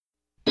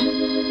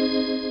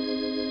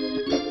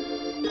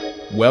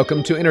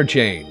Welcome to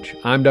Interchange.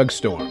 I'm Doug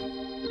Storm.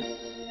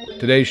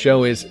 Today's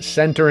show is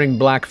Centering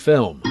Black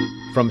Film,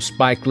 from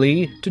Spike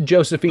Lee to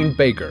Josephine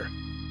Baker.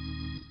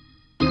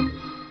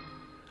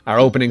 Our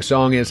opening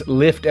song is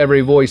Lift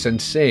Every Voice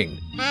and Sing.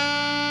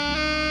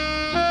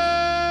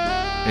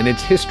 And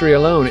its history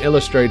alone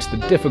illustrates the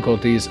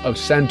difficulties of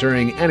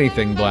centering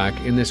anything black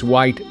in this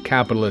white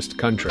capitalist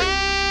country.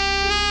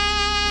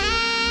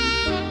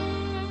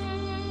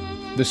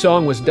 The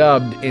song was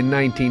dubbed in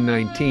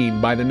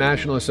 1919 by the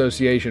National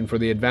Association for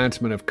the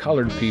Advancement of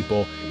Colored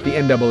People, the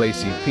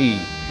NAACP,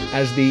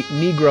 as the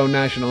Negro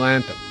National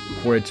Anthem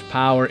for its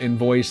power in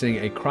voicing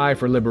a cry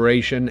for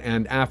liberation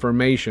and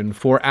affirmation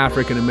for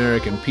African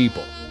American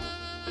people.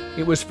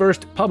 It was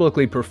first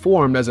publicly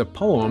performed as a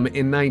poem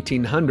in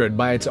 1900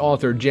 by its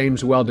author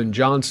James Weldon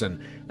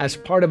Johnson as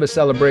part of a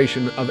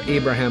celebration of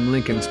Abraham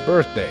Lincoln's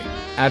birthday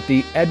at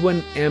the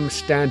Edwin M.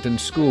 Stanton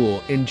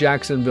School in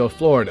Jacksonville,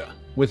 Florida,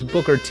 with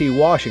Booker T.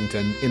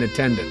 Washington in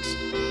attendance.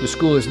 The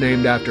school is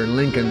named after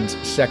Lincoln's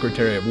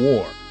Secretary of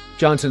War.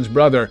 Johnson's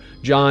brother,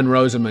 John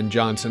Rosamond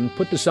Johnson,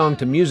 put the song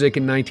to music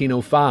in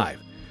 1905.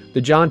 The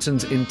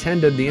Johnsons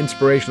intended the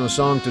inspirational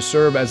song to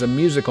serve as a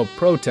musical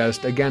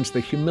protest against the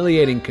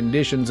humiliating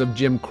conditions of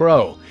Jim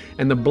Crow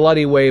and the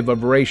bloody wave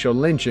of racial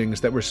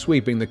lynchings that were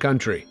sweeping the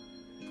country.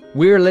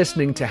 We're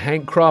listening to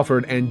Hank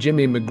Crawford and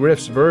Jimmy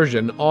McGriff's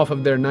version off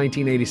of their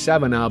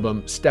 1987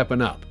 album,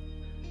 Steppin' Up.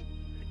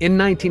 In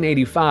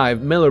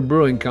 1985, Miller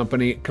Brewing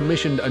Company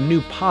commissioned a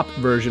new pop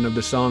version of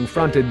the song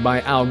fronted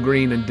by Al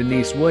Green and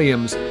Denise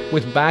Williams,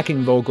 with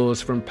backing vocals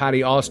from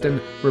Patti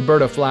Austin,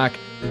 Roberta Flack,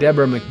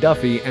 Deborah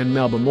McDuffie, and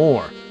Melba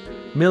Moore.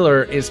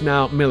 Miller is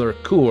now Miller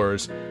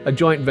Coors, a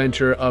joint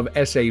venture of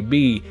SAB,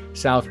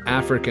 South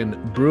African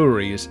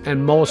Breweries,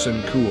 and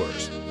Molson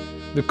Coors.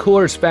 The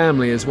Coors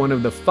family is one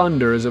of the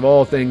funders of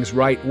all things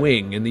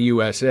right-wing in the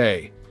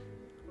USA.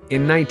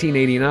 In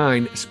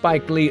 1989,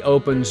 Spike Lee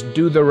opens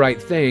Do the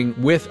Right Thing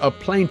with a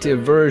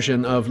plaintive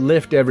version of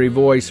Lift Every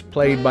Voice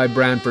played by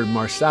Branford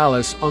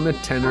Marsalis on the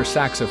tenor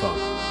saxophone.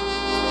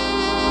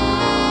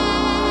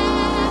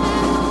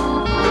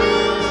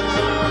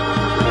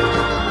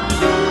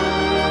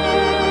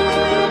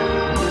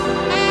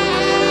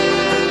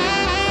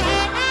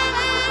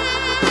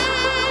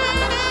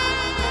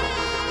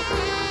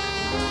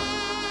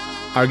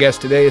 Our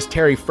guest today is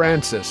Terry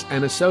Francis,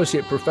 an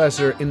associate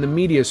professor in the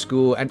media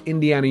school at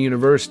Indiana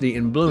University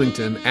in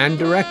Bloomington and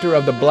director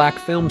of the Black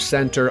Film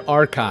Center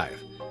Archive.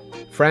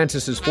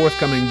 Francis's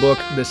forthcoming book,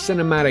 The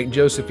Cinematic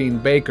Josephine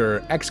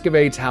Baker,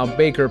 excavates how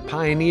Baker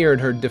pioneered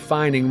her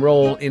defining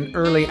role in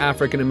early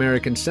African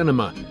American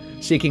cinema,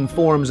 seeking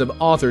forms of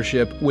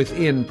authorship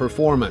within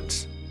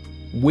performance.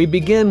 We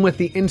begin with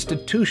the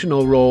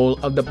institutional role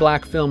of the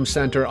Black Film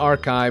Center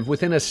Archive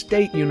within a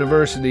state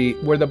university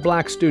where the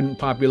black student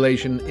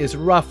population is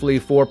roughly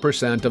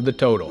 4% of the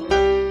total.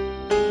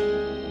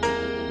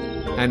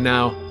 And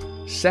now,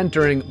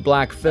 Centering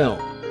Black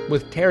Film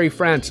with Terry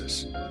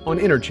Francis on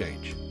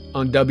Interchange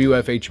on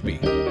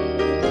WFHB.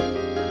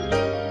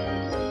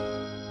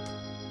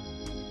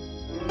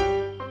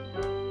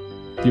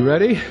 You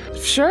ready?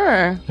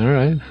 Sure. All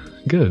right.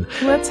 Good.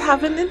 Let's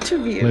have an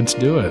interview. Let's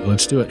do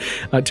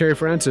it. Terry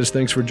Francis,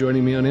 thanks for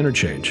joining me on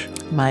Interchange.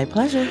 My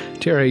pleasure.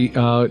 Terry,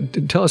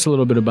 tell us a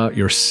little bit about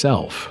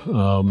yourself.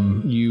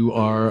 You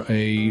are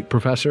a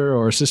professor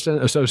or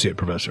associate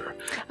professor?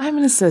 I'm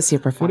an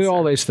associate professor. What do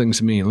all these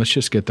things mean? Let's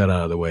just get that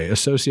out of the way.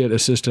 Associate,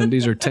 assistant,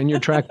 these are tenure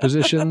track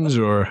positions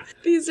or?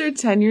 These are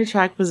tenure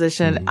track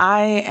position.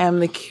 I am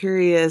the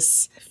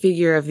curious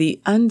figure of the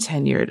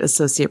untenured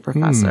associate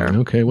professor.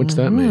 Okay, what's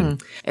that mean?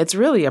 It's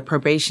really a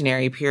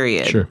probationary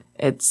period. Sure.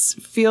 It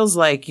feels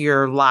like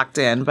you're locked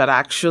in, but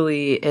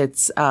actually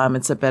it's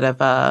a bit of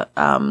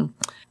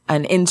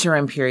an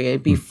interim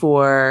period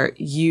before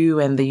you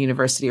and the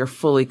university are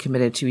fully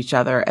committed to each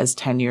other as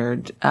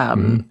tenured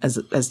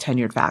as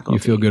tenured faculty. You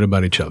feel good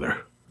about each other.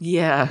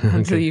 Yeah,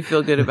 until you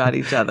feel good about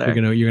each other.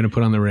 You're gonna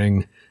put on the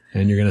ring,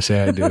 and you're gonna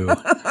say I do.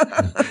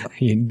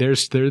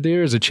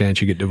 There is a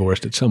chance you get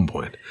divorced at some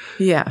point.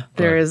 Yeah,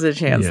 there is a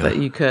chance that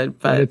you could,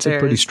 but it's a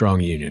pretty strong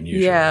union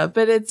usually. Yeah,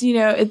 but it's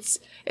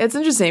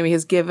interesting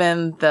because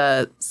given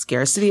the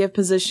scarcity of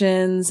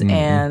positions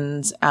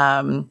and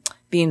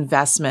the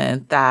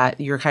investment that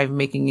you're kind of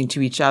making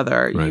into each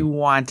other, you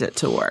want it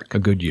to work. A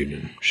good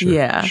union. Sure.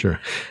 Yeah. Sure.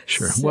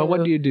 So, well,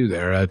 what do you do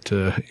there at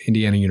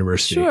Indiana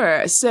University?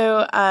 Sure.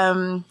 So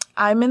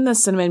I'm in the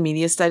Cinema and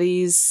Media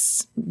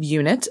Studies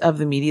unit of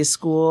the media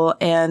school,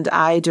 and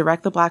I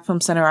direct the Black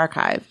Film Center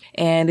Archive.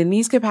 And in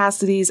these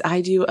capacities, I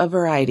do a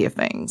variety of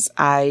things.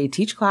 I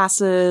teach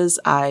classes,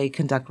 I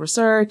conduct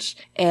research,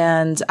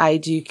 and I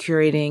do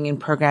curating and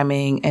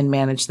programming and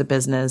manage the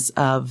business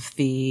of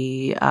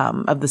the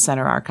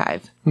Center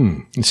Archive.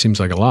 It seems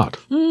like a lot.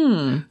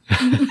 It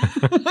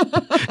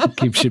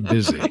keeps you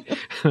busy.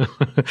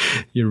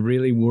 You're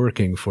really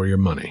working for your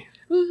money.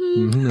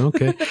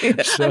 Okay.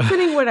 I'm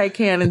putting what I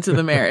can into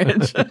the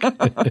marriage.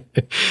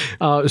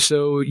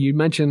 So you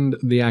mentioned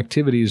the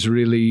activities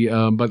really,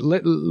 but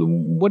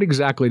what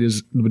exactly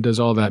does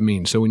all that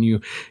mean? So when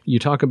you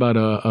talk about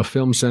a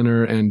film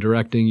center and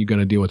directing, you got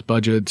to deal with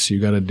budgets. You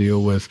got to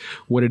deal with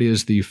what it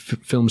is the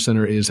film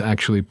center is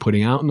actually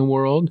putting out in the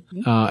world,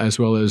 as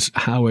well as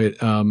how it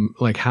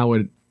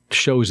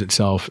shows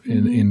itself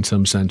in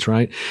some sense,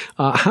 right?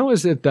 How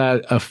is it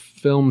that a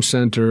film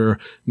center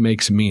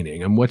makes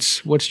meaning, and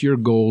what's your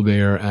goal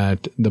there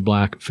at the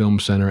Black Film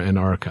Center and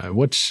Archive?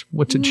 What's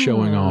it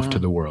showing off to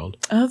the world?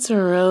 That's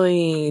a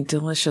really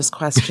delicious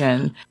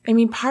question. I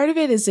mean, part of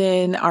it is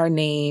in our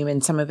name,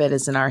 and some of it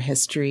is in our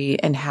history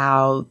and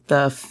how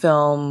the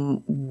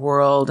film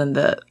world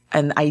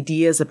and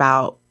ideas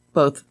about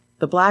both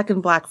the Black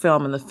and Black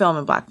film and the film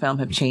and Black film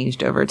have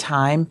changed over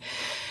time.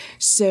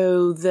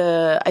 So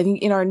I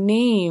think in our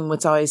name,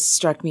 what's always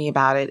struck me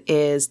about it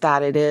is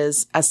that it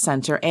is a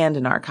center and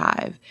an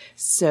archive.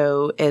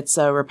 So it's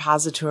a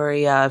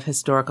repository of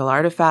historical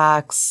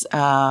artifacts,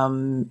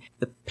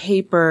 the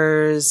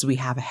papers, we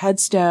have a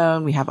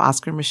headstone, we have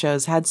Oscar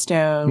Micheaux's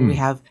headstone, we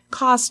have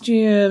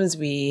costumes,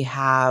 we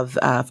have,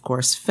 of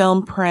course,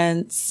 film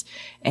prints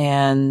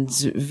and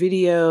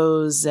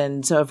videos,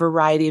 and so a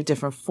variety of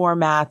different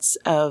formats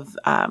of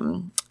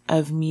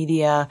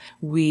media.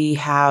 We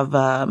have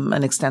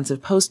an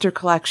extensive poster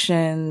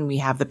collection. We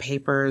have the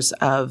papers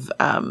of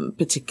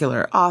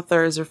particular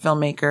authors or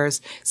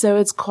filmmakers. So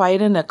it's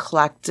quite an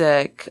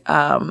eclectic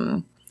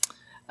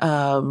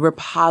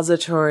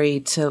repository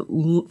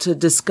to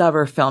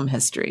discover film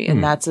history,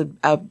 and that's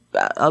a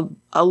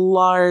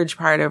large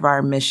part of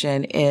our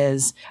mission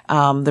is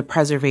the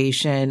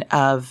preservation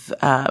of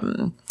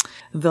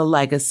the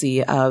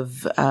legacy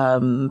of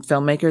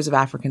filmmakers of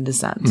African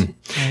descent.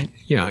 Right?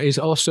 Yeah, it's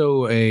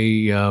also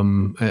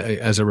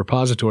as a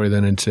repository,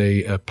 then it's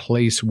a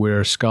place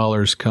where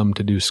scholars come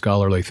to do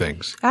scholarly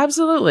things.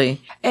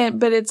 Absolutely.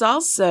 But it's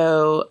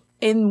also,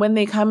 when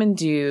they come and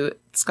do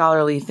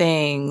scholarly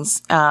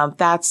things,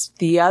 that's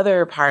the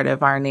other part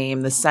of our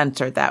name, the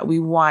center, that we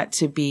want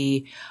to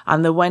be,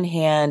 on the one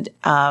hand,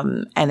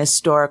 an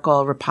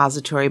historical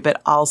repository,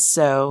 but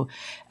also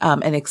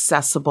an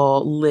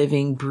accessible,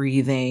 living,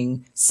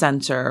 breathing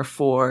center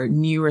for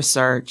new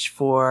research,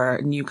 for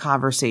new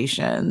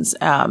conversations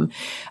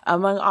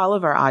among all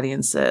of our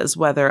audiences,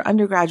 whether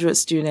undergraduate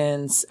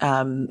students,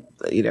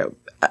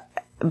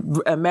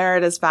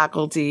 emeritus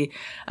faculty,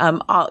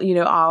 all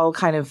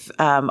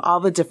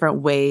the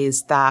different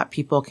ways that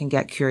people can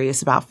get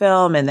curious about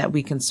film and that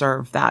we can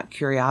serve that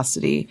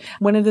curiosity.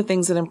 One of the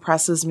things that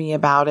impresses me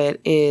about it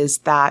is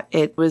that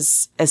it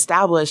was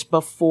established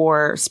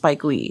before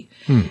Spike Lee.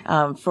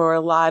 For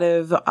a lot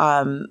of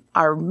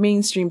our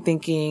mainstream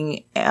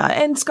thinking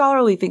and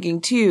scholarly thinking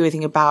too, I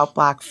think about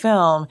Black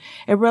film,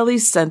 it really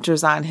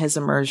centers on his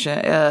emergence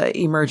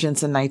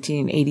in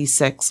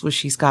 1986 with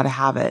She's Gotta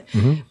Have It.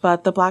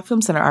 But the Black Film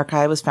Center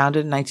Archive was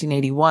founded in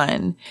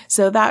 1981.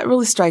 So that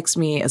really strikes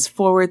me as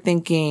forward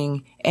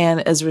thinking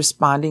and as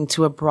responding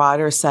to a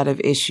broader set of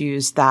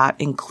issues that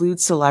include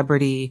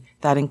celebrity,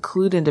 that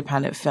include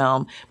independent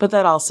film, but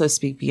that also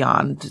speak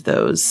beyond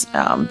those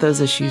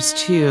issues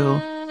too.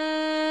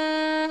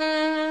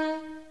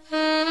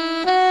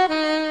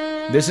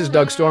 This is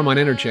Doug Storm on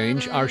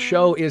Interchange. Our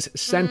show is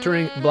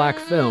Centering Black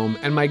Film,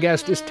 and my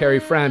guest is Terry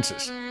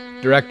Francis,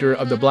 director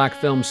of the Black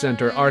Film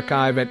Center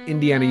Archive at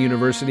Indiana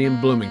University in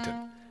Bloomington.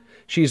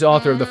 She's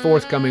author of the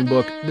forthcoming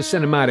book, The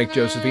Cinematic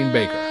Josephine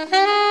Baker.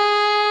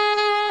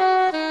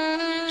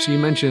 So you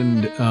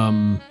mentioned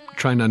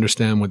trying to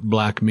understand what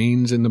Black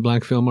means in the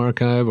Black Film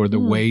Archive, or the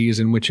ways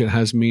in which it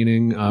has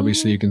meaning.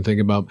 Obviously, you can think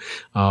about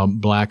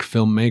Black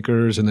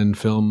filmmakers and then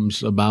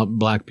films about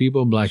Black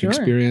people, Black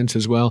experience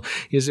as well.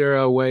 Is there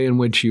a way in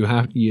which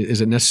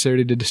is it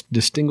necessary to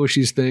distinguish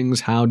these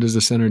things? How does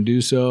the center do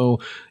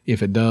so?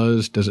 If it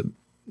does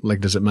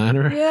it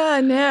matter? Yeah,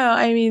 no.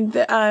 I mean,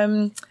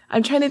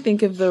 I'm trying to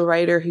think of the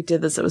writer who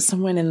did this. It was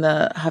someone in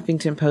the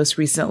Huffington Post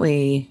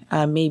recently,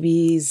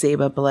 maybe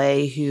Zeba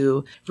Blay,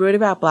 who wrote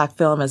about Black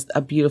film as a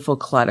beautiful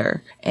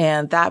clutter.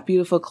 And that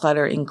beautiful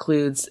clutter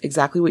includes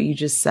exactly what you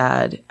just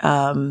said.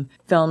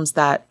 Films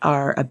that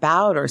are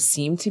about or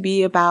seem to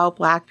be about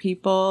Black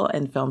people,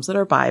 and films that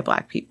are by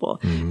Black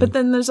people. But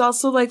then there's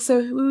also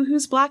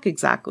who's Black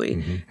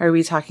exactly? Are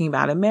we talking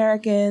about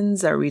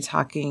Americans? Are we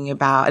talking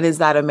about, and is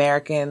that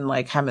American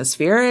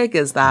hemispheric?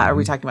 Are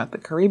we talking about the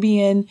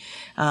Caribbean?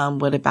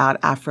 What about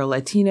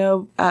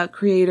Afro-Latino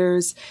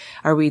creators?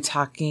 Are we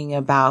talking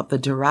about the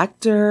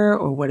director,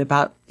 or what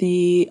about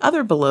the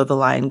other below the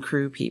line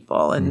crew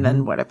people? And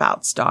then what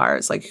about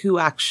stars? Who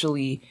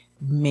actually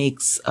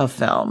makes a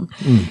film?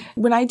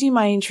 When I do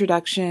my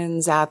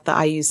introductions at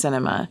the IU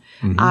Cinema,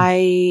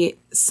 I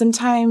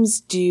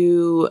sometimes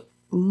do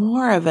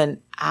more of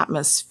an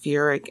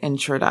atmospheric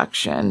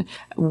introduction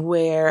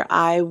where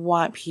I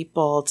want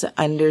people to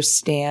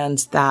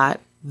understand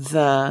that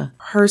the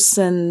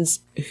persons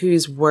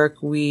whose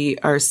work we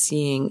are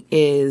seeing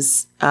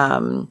is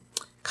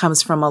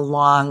comes from a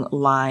long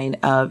line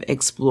of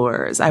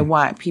explorers. I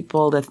want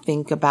people to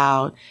think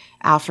about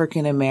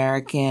African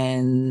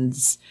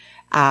Americans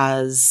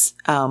as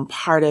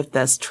part of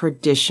this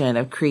tradition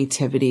of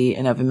creativity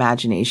and of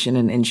imagination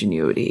and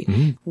ingenuity.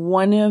 Mm-hmm.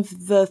 One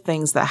of the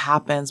things that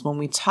happens when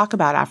we talk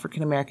about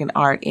African American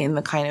art in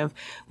the kind of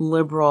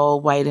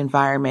liberal white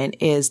environment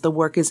is the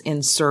work is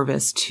in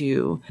service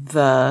to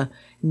the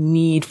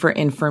need for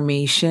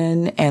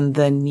information and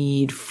the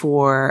need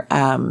for,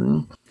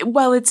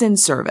 it's in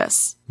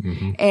service.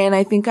 Mm-hmm. And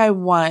I think I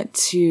want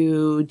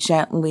to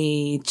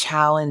gently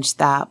challenge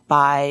that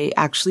by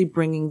actually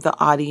bringing the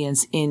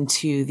audience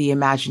into the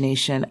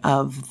imagination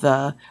of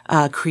the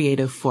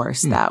creative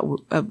force that,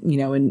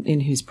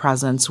 in whose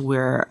presence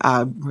we're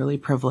really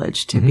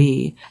privileged to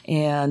be.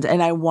 And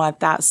I want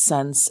that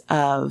sense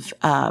of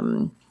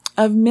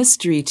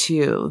mystery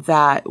too,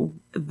 that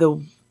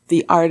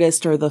the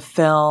artist or the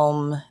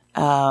film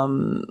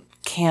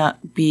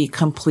can't be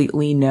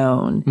completely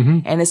known. Mm-hmm.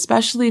 And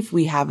especially if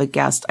we have a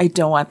guest, I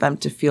don't want them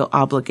to feel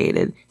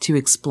obligated to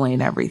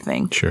explain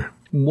everything. Sure.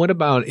 What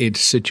about its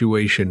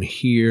situation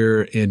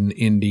here in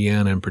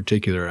Indiana in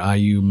particular?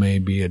 IU may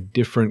be a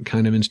different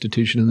kind of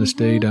institution in the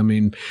state. I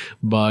mean,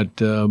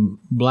 but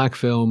black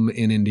film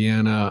in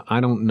Indiana, I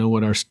don't know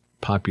what our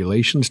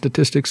population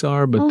statistics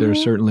are, but they're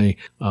certainly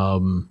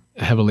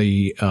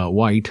heavily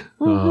white,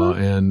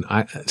 and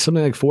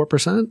something like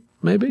 4%,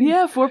 maybe?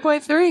 Yeah,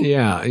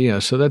 4.3. Yeah.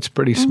 So that's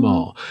pretty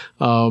small.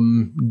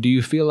 Do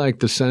you feel like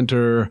the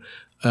center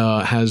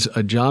has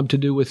a job to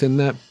do within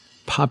that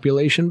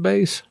population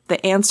base?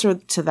 The answer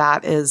to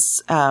that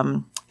is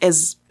a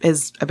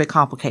bit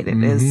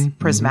complicated, is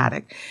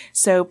prismatic.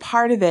 So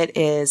part of it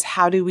is,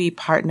 how do we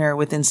partner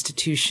with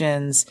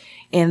institutions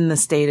in the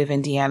state of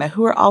Indiana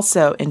who are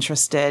also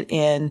interested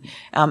in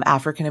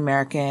African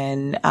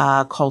American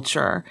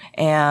culture,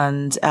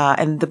 and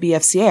the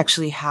BFCA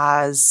actually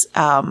has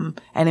an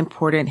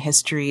important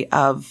history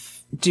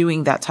of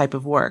doing that type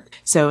of work.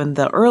 So in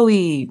the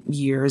early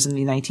years, in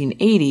the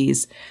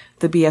 1980s,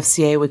 the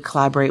BFCA would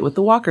collaborate with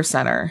the Walker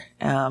Center,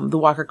 the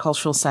Walker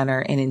Cultural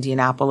Center in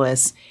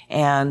Indianapolis,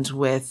 and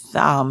with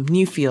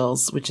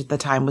Newfields, which at the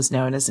time was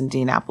known as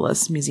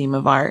Indianapolis Museum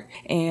of Art.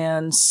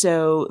 And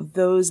so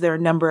there are a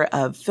number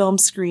of film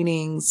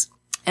screenings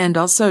and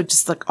also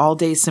just like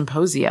all-day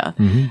symposia,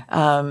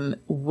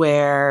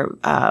 where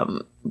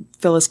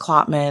Phyllis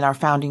Klopman, our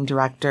founding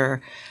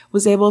director,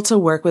 was able to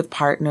work with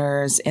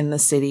partners in the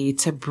city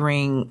to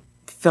bring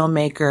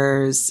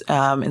filmmakers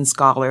and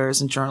scholars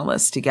and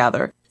journalists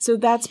together. So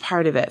that's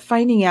part of it.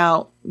 Finding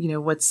out,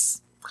 who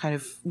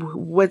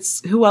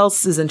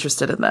else is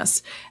interested in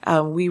this.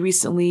 We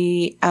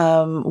recently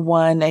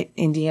won an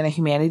Indiana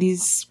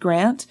Humanities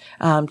grant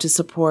to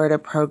support a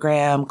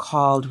program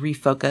called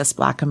Refocus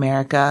Black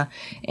America.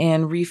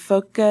 And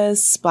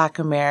Refocus Black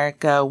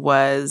America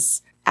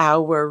was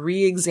our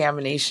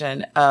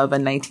re-examination of a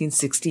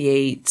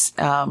 1968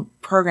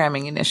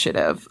 programming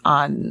initiative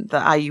on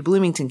the IU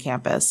Bloomington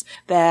campus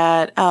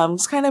that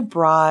just kind of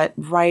brought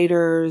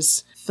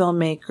writers,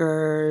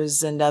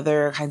 filmmakers, and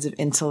other kinds of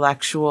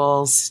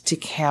intellectuals to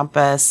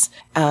campus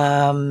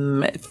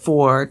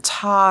for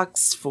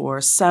talks,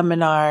 for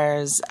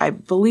seminars. I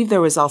believe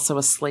there was also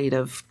a slate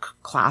of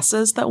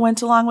classes that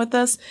went along with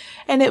this.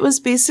 And it was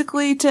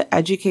basically to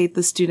educate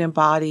the student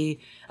body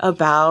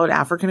about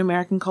African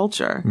American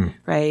culture,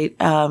 right?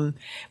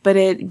 But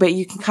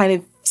you can kind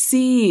of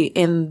see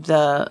in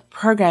the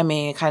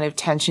programming a kind of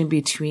tension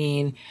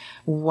between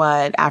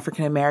what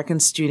African American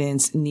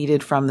students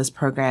needed from this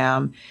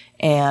program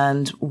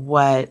and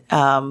what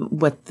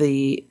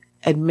the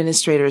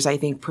administrators, I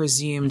think,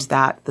 presumed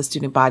that the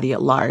student body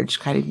at large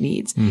kind of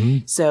needs.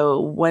 So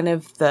one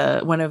of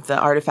the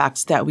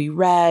artifacts that we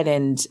read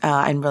and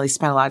really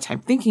spent a lot of time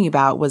thinking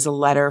about was a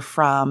letter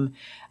from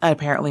an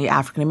apparently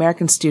African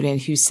American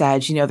student who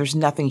said, there's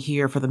nothing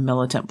here for the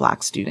militant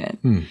Black student.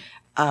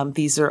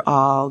 These are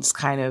all just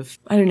kind of,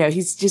 I don't know,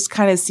 he's just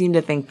kind of seemed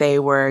to think they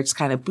were just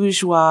kind of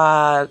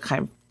bourgeois,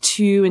 kind of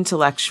too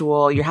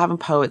intellectual. You're having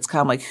poets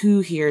come, like, who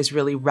here is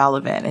really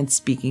relevant and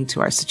speaking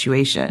to our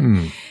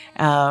situation?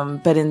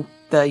 But in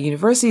the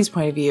university's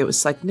point of view, it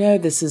was like, no,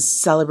 this is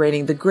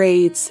celebrating the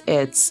greats.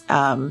 It's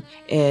connecting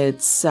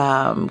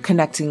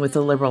with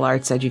the liberal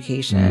arts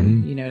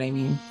education. You know what I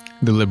mean?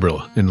 The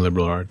liberal in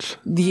liberal arts.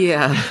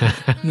 Yeah.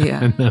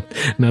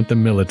 not the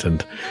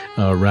militant,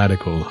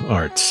 radical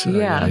arts.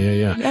 Yeah.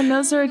 And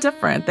those are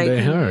different.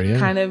 They are,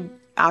 kind of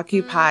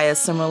occupy a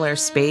similar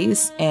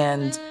space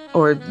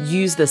or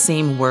use the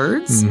same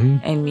words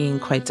and mean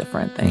quite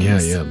different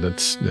things. Yeah.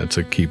 That's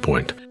a key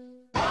point.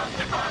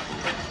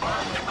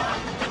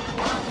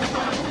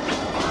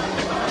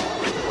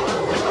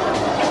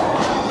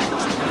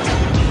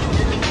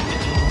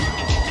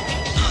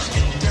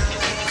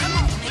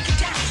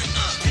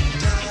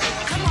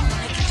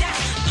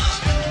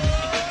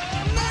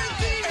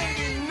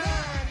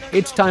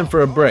 It's time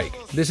for a break.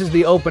 This is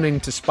the opening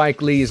to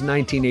Spike Lee's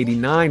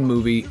 1989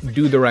 movie,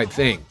 Do the Right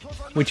Thing,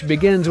 which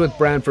begins with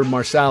Branford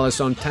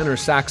Marsalis on tenor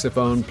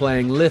saxophone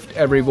playing Lift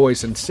Every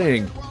Voice and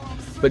Sing,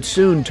 but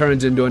soon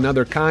turns into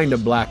another kind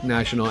of black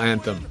national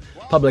anthem,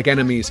 Public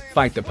Enemy's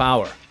Fight the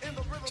Power.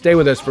 Stay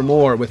with us for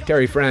more with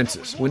Terry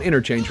Francis when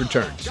Interchange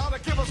returns. Our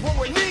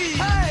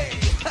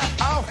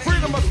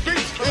freedom of speech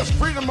is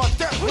freedom of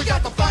death. We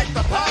got to fight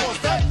the powers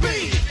that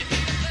be.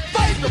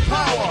 Fight the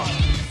power.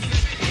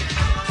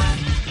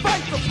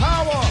 Fight the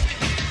power.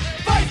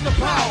 Fight the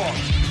power.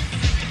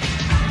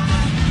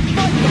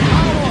 Fight the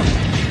power.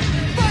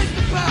 Fight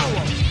the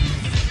power.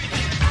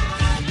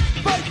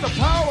 Fight the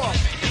power.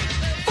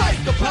 Fight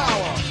the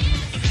power.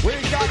 We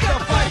got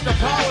to fight the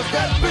powers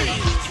that be.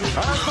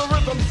 As the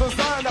rhythm's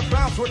designed to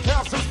bounce with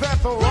capsules that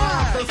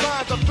thrive,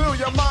 designed to fill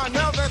your mind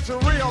now that you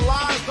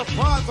realize the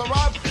prize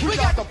arrived. We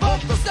got to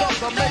pump the stuff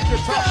to make it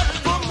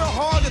tough. From the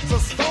heart, it's a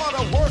start,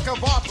 a work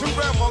of art to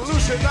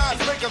revolutionize,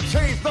 make them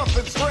change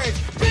nothing strange.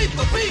 Beat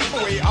the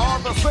people, we are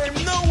the same.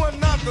 No, we're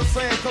not the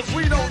same, cause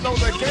we don't know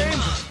the game.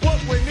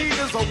 What we need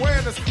is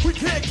awareness. We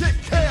can't get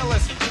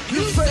careless.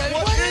 You say,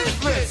 what is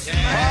this?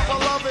 I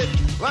love it.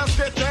 Let's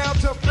get down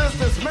to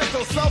business.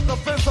 Mental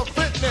self-defense of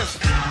fitness.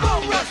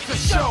 Don't rush the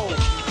show.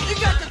 You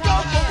got to go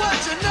for what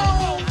you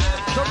know.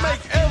 To make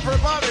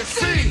everybody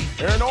see.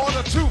 In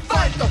order to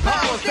fight the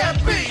powers that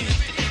be.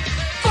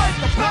 Fight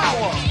the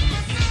power.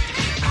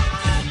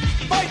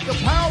 Fight the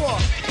power.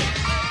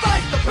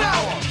 Fight the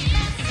power.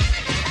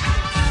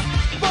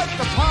 Fight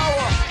the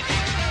power.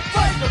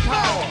 Fight the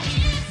power.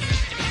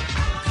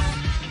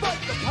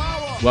 Fight the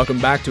power. Welcome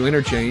back to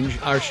Interchange.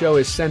 Our show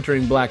is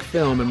centering black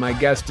film, and my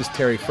guest is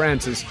Terry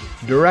Francis,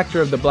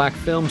 director of the Black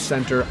Film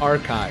Center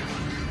Archive.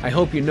 I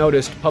hope you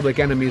noticed Public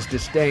Enemy's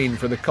disdain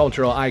for the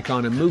cultural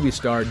icon and movie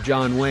star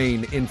John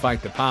Wayne in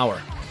Fight the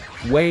Power.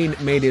 Wayne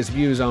made his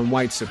views on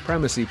white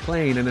supremacy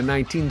plain in a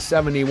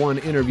 1971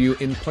 interview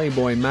in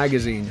Playboy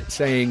magazine,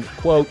 saying,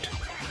 quote,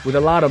 "With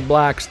a lot of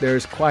blacks,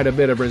 there's quite a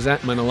bit of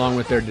resentment along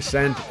with their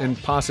dissent,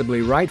 and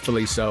possibly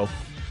rightfully so.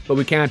 But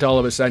we can't all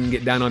of a sudden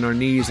get down on our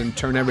knees and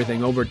turn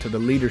everything over to the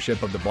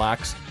leadership of the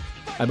blacks.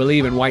 I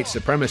believe in white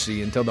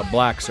supremacy until the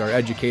blacks are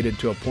educated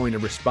to a point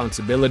of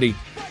responsibility.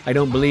 I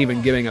don't believe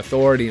in giving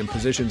authority and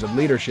positions of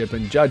leadership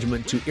and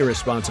judgment to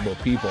irresponsible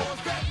people."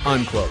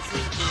 Unquote.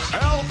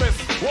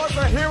 Elvis was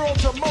a hero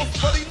to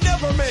most, but he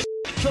never meant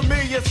to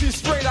me. Yes, he's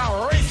straight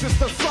out racist.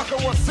 The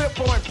sucker was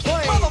simple and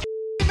plain.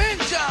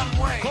 John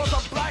Wayne. 'Cause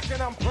I'm black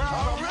and I'm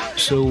proud.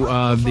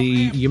 So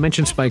you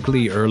mentioned Spike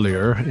Lee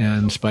earlier,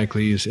 and Spike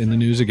Lee is in the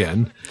news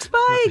again.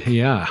 Spike!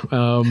 Yeah,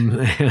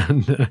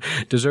 and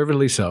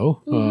deservedly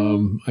so.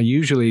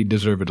 Usually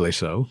deservedly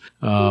so.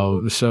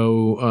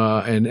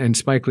 And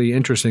Spike Lee,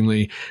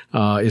 interestingly,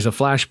 is a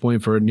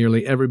flashpoint for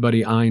nearly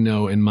everybody I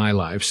know in my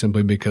life,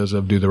 simply because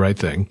of Do the Right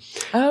Thing.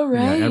 Oh,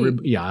 right.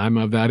 Yeah, I'm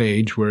of that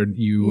age where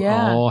you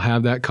all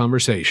have that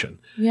conversation.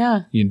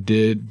 Yeah. You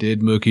did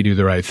Mookie do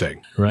the right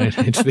thing, right?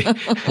 It's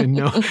and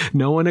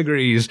no one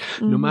agrees.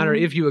 No matter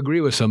if you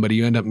agree with somebody,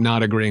 you end up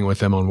not agreeing with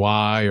them on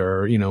why,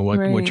 or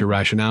what your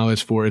rationale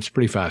is for. It's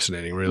pretty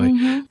fascinating,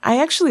 really.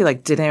 I actually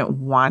didn't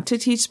want to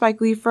teach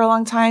Spike Lee for a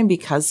long time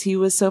because he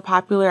was so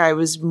popular. I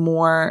was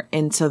more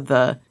into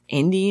the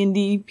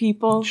indie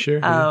people,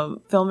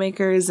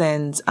 filmmakers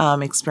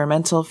and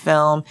experimental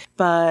film.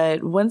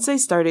 But once I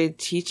started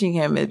teaching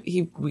him,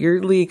 he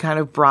weirdly kind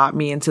of brought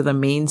me into the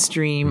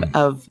mainstream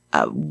of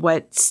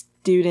what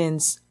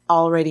students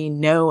already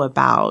know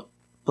about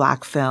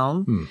Black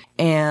film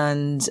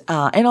and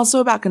also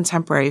about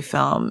contemporary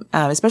film,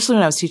 especially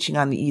when I was teaching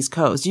on the East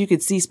Coast. You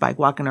could see Spike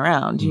walking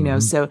around,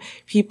 so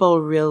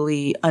people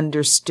really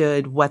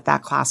understood what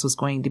that class was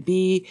going to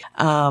be,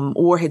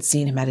 or had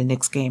seen him at a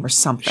Knicks game or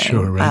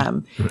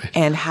something,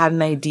 and had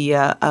an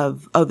idea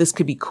of, this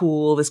could be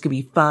cool, this could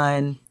be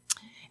fun.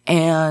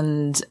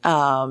 And,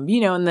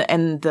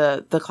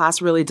 the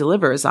class really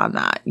delivers on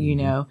that,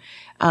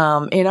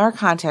 in our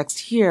context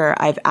here,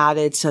 I've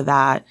added to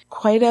that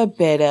quite a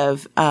bit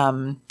of,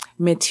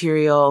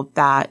 material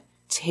that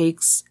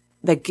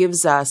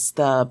gives us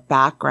the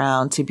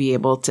background to be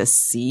able to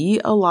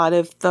see a lot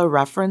of the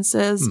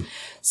references.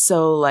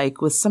 So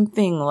with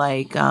something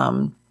like,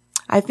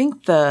 I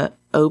think the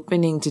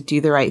opening to Do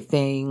the Right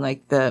Thing,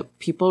 the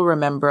people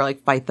remember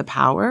Fight the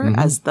Power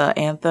as the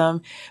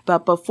anthem.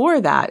 But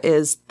before that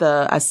is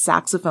a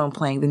saxophone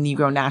playing the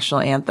Negro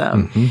National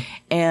Anthem.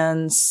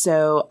 And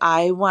so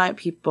I want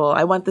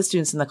the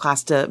students in the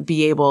class to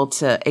be able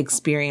to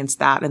experience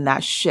that and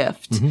that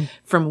shift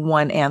from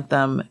one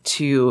anthem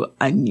to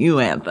a new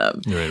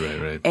anthem.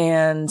 Right.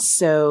 And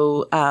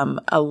so,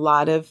 a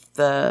lot of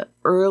the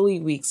early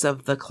weeks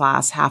of the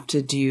class have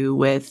to do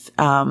with,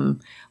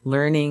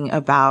 learning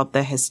about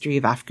the history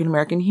of African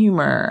American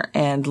humor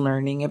and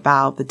learning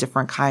about the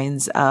different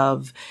kinds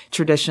of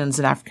traditions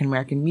in African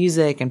American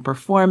music and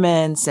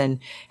performance and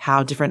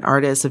how different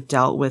artists have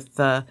dealt with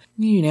the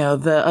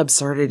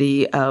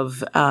absurdity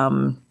of,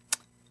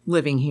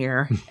 living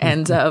here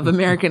and of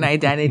American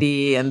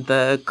identity and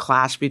the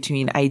clash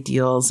between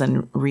ideals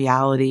and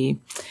reality,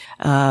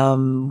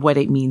 what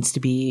it means to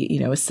be,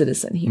 a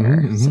citizen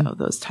here. So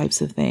those types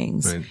of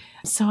things. Right.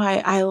 So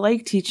I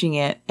like teaching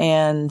it,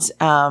 and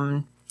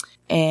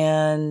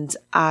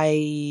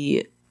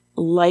I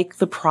like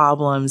the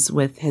problems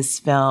with his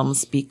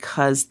films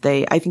because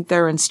I think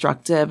they're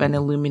instructive and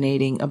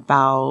illuminating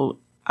about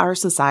our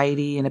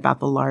society and about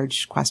the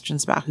large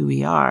questions about who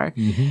we are.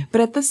 But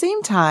at the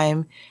same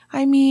time,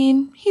 I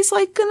mean, he's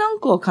like an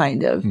uncle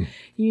kind of,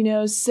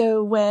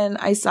 so when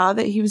I saw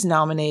that he was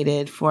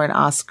nominated for an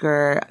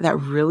Oscar, that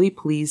really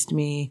pleased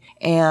me.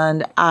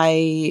 And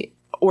I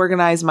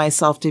organized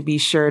myself to be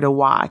sure to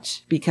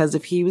watch, because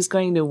if he was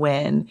going to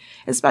win,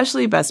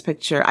 especially Best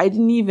Picture, I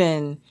didn't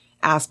even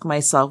ask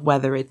myself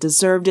whether it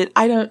deserved it.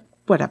 I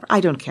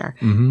don't care,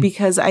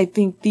 because I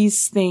think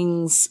these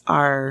things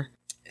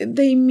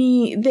they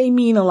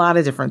mean a lot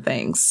of different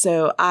things.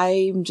 So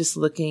I'm just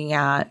looking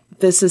at,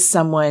 this is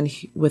someone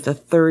with a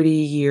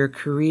 30-year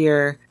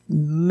career.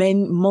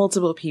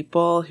 Multiple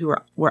people who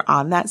were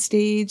on that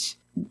stage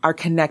are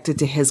connected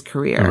to his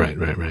career.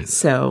 Right.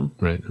 So,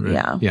 right.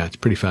 Yeah. Yeah, it's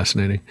pretty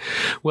fascinating.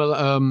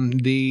 Well,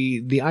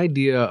 the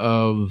idea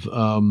of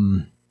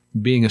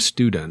being a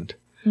student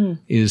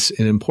is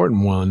an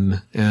important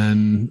one.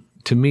 And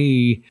to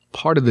me,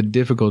 part of the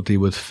difficulty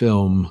with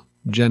film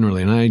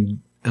generally, and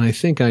I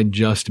think I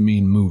just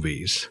mean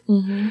movies,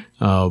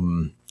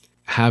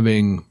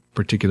 having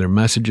particular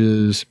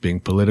messages, being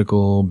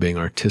political, being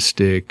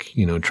artistic,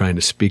 trying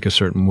to speak a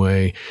certain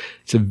way.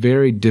 It's a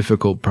very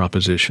difficult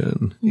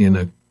proposition in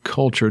a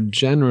culture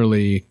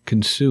generally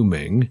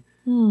consuming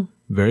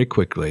very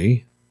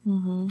quickly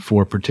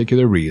for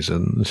particular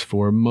reasons,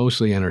 for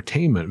mostly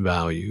entertainment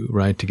value,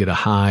 right? To get a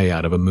high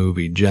out of a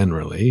movie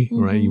generally,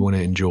 right? You want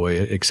to enjoy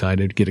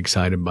it, get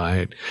excited by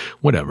it,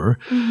 whatever.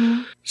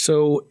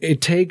 So it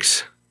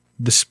takes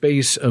the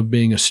space of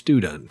being a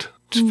student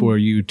for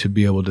you to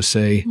be able to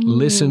say,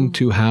 listen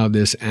to how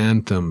this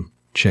anthem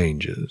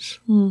changes,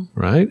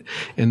 right?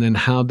 And then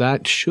how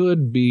that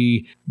should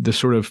be the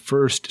sort of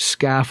first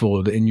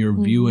scaffold in your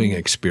viewing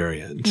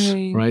experience,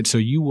 right? So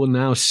you will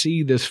now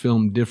see this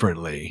film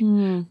differently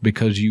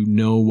because you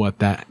know what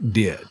that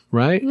did,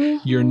 right?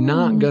 You're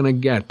not going to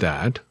get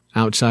that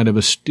outside of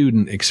a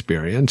student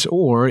experience,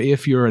 or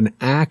if you're an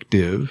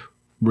active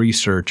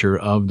researcher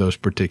of those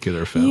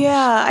particular films.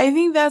 Yeah, I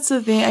think that's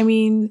the thing. I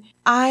mean,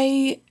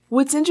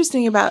 what's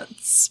interesting about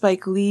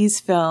Spike Lee's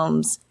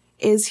films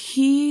is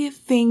he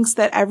thinks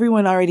that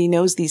everyone already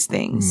knows these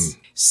things.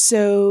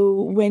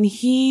 So when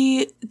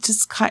he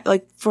just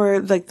for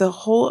the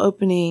whole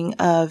opening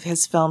of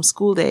his film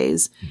School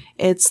Days,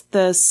 it's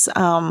this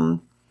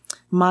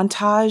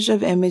montage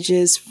of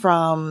images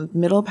from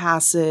Middle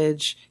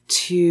Passage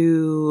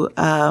to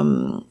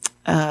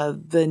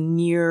the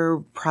near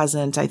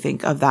present, I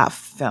think, of that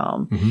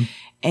film.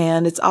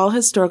 And it's all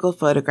historical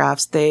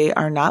photographs. They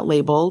are not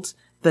labeled.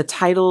 The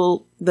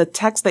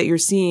text that you're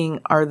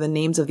seeing are the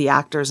names of the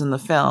actors in the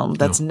film.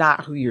 That's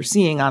not who you're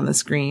seeing on the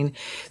screen.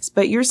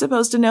 But you're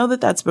supposed to know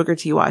that that's Booker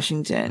T.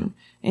 Washington.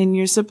 And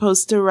you're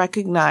supposed to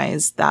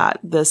recognize that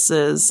this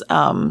is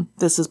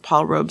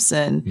Paul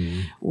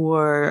Robeson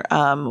or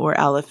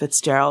Ella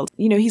Fitzgerald.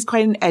 He's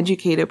quite an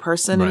educated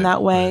person in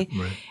that way.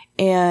 Right.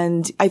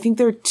 And I think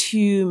there are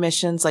two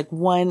missions. Like,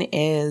 one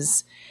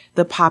is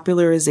the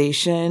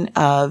popularization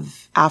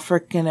of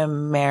African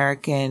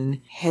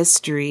American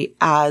history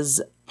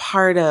as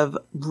part of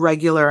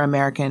regular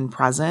American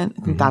present.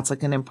 I think that's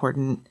like an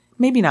important,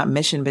 maybe not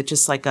mission, but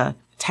just like a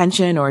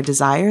tension or a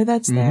desire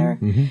that's there.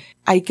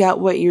 I get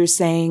what you're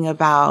saying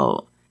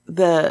about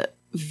the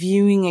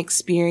viewing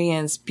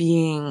experience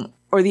being,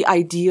 or the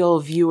ideal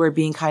viewer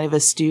being kind of a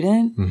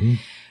student.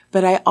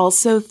 But I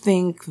also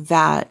think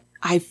that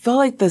I feel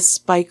like the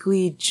Spike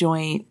Lee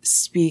joint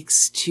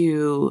speaks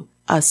to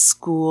a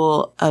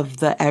school of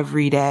the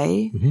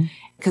everyday,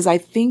 because I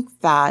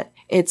think that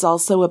it's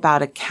also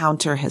about a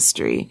counter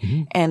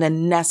history and a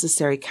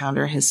necessary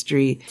counter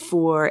history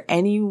for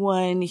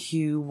anyone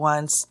who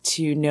wants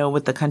to know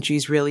what the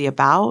country's really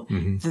about.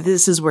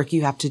 This is work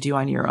you have to do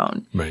on your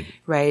own.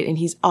 Right. And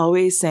he's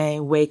always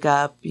saying, wake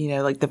up,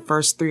 like the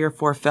first 3 or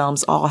 4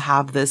 films all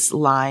have this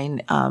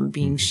line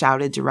being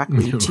shouted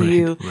directly to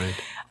you.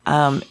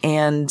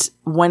 And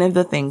one of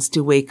the things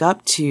to wake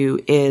up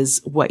to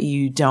is what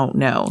you don't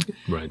know.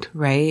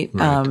 Right.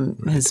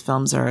 His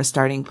films are a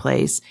starting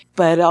place,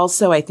 but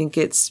also I think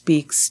it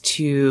speaks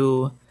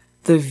to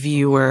the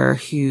viewer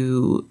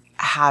who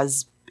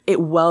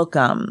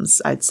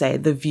welcomes, I'd say,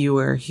 the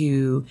viewer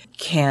who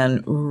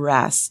can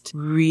rest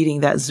reading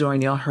that Zora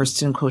Neale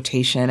Hurston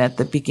quotation at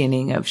the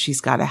beginning of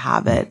She's Gotta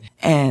Have It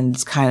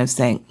and kind of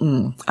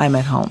saying, I'm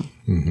at home.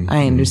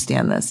 I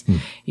understand this.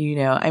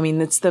 I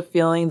mean, it's the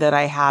feeling that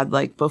I had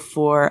like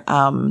before,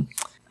 one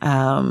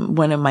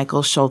of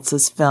Michael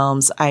Schultz's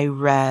films, I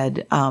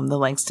read, the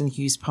Langston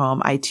Hughes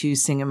poem, I Too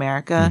Sing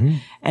America.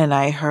 And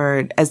I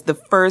heard, as the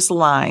first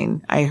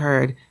line, I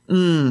heard,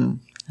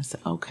 I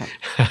said, okay,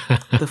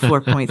 the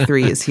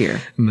 4.3 is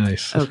here.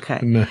 Nice. Okay.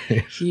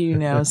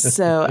 Nice.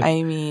 So,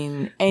 I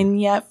mean,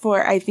 and yet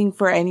I think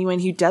for anyone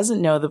who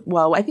doesn't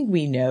know I think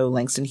we know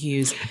Langston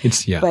Hughes,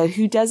 but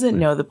who doesn't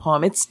know the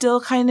poem, it's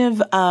still kind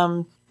of,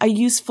 a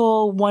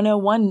useful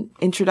 101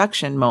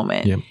 introduction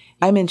moment.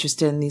 I'm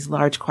interested in these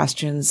large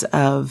questions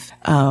of,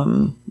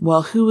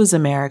 well, who is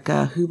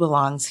America? Who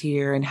belongs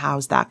here? And how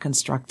is that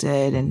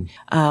constructed? And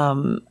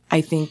I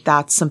think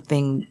that's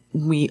something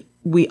we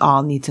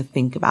all need to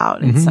think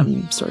about in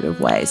some sort of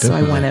way. So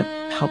I want to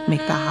help make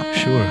that happen.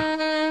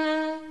 Sure.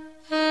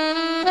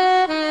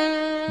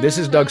 This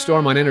is Doug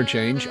Storm on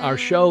Interchange. Our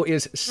show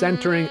is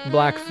Centering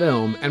Black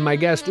Film, and my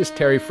guest is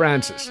Terry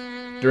Francis,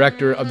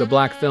 director of the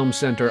Black Film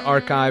Center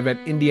Archive at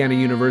Indiana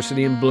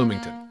University in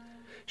Bloomington.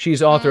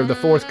 She's author of the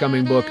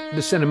forthcoming book,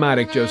 The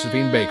Cinematic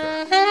Josephine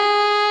Baker.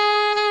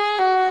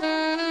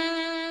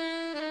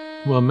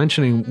 Well,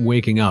 mentioning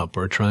waking up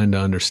or trying to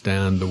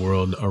understand the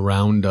world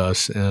around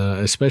us,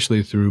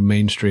 especially through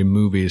mainstream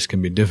movies,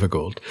 can be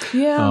difficult.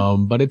 Yeah.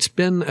 But it's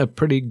been a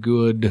pretty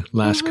good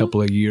last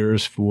couple of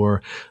years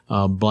for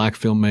Black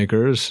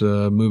filmmakers,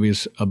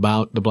 movies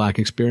about the Black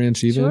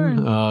experience even.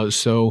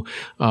 Sure.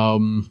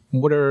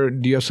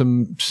 Do you have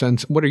some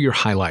sense, what are your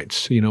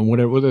highlights? What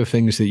are the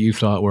things that you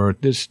thought were,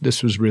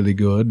 this was really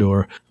good,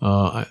 or,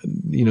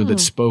 that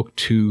spoke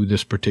to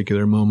this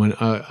particular moment?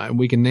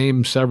 We can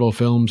name several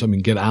films. I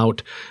mean, Get Out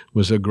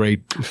was a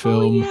great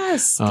film.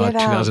 Yes, Get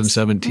Out.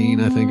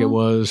 2017, I think it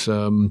was.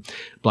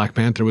 Black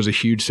Panther was a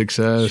huge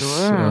success.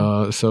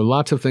 Sure. So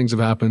lots of things have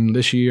happened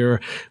this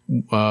year.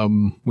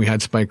 We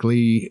had Spike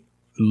Lee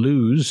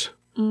lose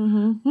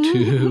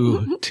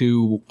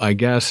to I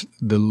guess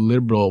the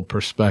liberal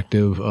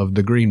perspective of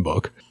the Green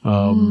Book.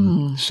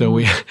 So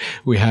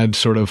we had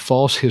sort of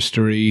false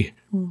history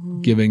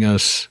giving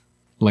us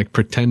like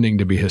pretending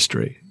to be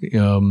history,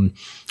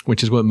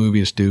 which is what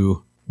movies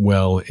do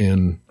well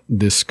in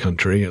this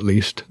country, at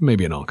least,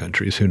 maybe in all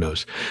countries, who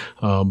knows.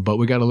 But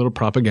we got a little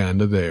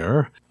propaganda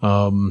there.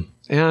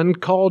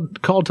 And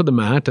called to the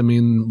mat. I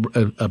mean,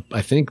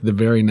 I think the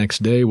very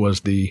next day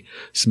was the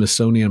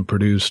Smithsonian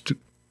produced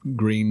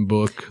Green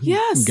Book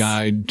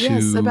guide to...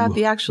 Yes, about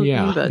the actual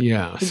Green Book.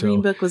 Yeah. The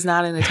Green Book was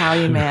not an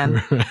Italian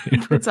man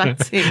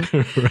protecting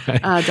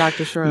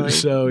Dr. Shirley.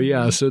 So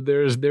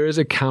there is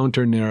a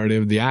counter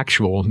narrative, the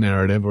actual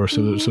narrative, or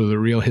so the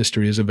real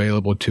history is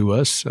available to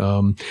us.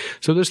 So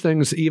there's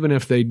things, even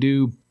if they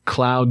do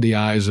cloud the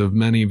eyes of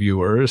many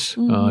viewers,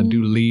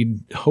 do lead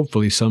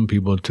hopefully some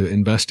people to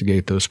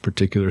investigate those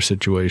particular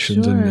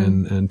situations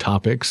and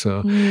topics.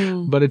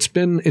 But it's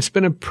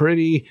been a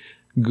pretty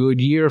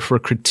good year for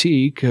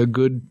critique, a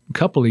good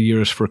couple of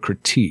years for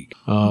critique,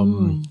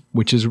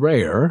 which is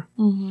rare.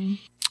 And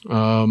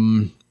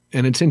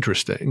it's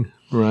interesting,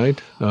 right?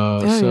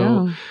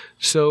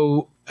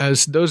 So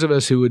as those of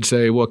us who would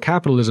say, well,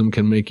 capitalism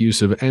can make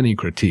use of any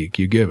critique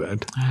you give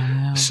it.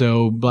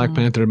 So Black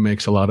Panther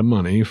makes a lot of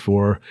money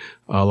for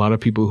a lot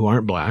of people who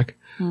aren't Black.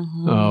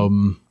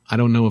 I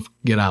don't know if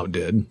Get Out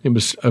did. It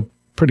was a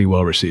pretty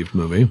well-received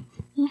movie.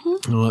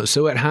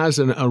 So it has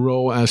a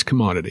role as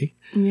commodity.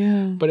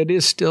 But it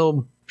is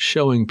still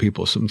showing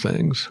people some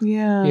things.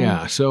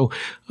 So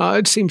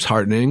it seems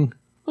heartening.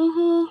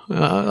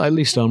 At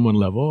least on one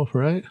level,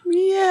 right?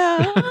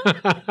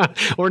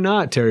 Or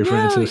not, Terry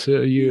Francis.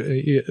 I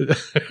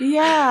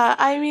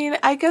mean,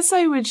 I guess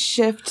I would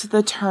shift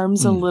the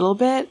terms a little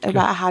bit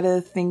about how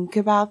to think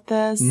about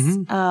this.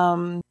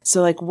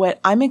 So like what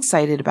I'm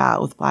excited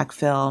about with Black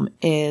film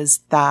is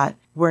that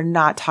we're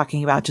not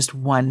talking about just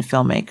one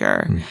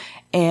filmmaker.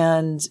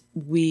 And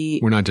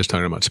we're not just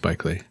talking about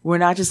Spike Lee. We're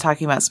not just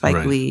talking about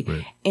Spike Lee.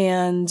 Right.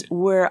 And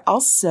we're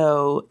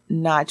also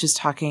not just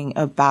talking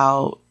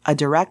about a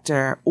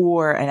director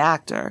or an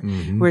actor.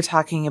 We're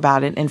talking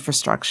about an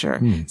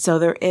infrastructure. So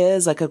there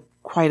is like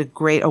quite a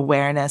great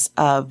awareness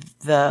of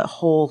the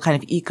whole kind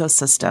of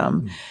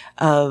ecosystem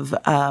of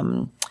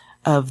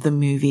the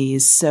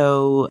movies.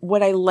 So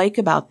what I like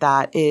about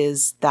that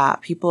is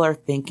that people are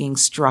thinking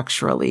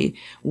structurally.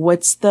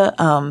 What's the,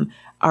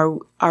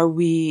 are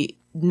we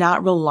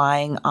not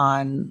relying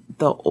on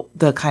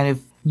the kind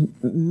of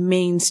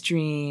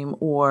mainstream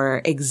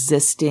or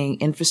existing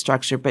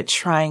infrastructure, but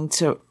trying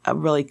to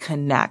really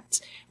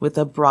connect with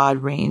a broad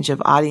range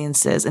of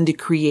audiences and to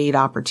create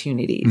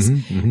opportunities,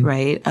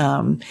 right?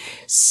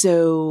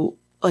 So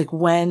like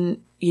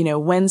when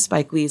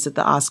Spike Lee's at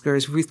the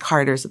Oscars, Ruth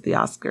Carter's at the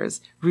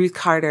Oscars. Ruth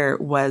Carter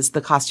was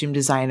the costume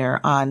designer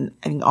on,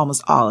 I think,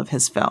 almost all of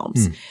his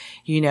films.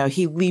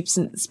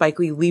 Spike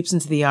Lee leaps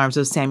into the arms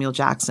of Samuel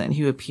Jackson,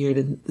 who appeared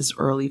in his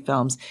early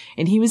films.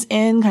 And he was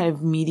in kind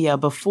of media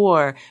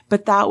before,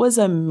 but that was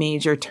a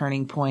major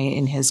turning point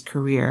in his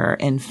career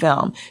in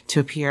film to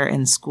appear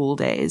in School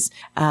Days.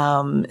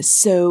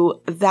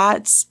 So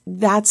that's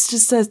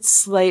just a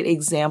slight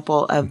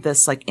example of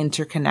this like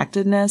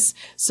interconnectedness.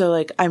 So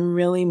like I'm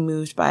really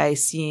moved by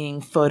seeing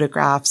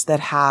photographs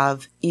that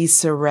have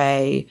Issa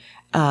Rae,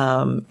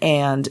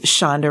 and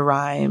Shonda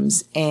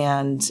Rhimes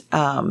and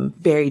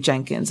Barry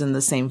Jenkins in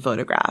the same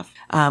photograph,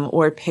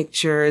 or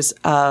pictures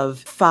of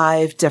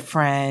 5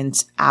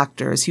 different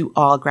actors who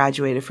all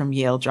graduated from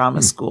Yale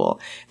Drama School.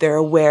 They're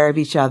aware of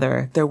each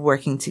other. They're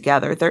working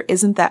together. There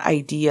isn't that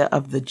idea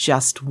of the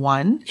just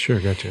one.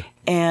 Sure, gotcha.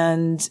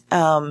 And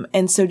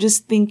so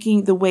just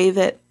thinking the way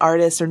that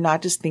artists are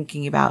not just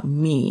thinking about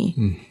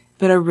me,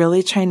 but are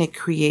really trying to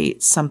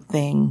create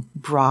something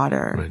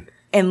broader Right.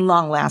 and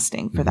long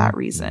lasting for that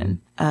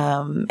reason.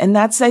 And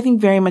that's, I think,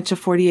 very much a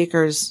 40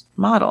 Acres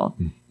model.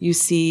 You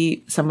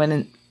see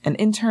someone, an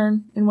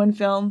intern in one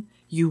film,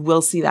 you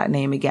will see that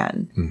name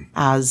again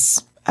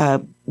as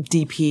a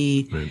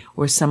DP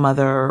or some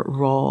other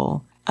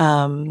role.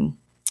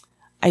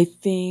 I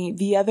think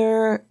the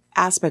other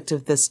aspect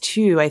of this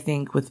too, I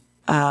think with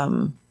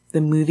the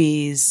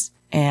movies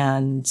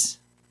and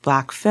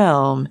Black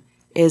film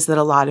is that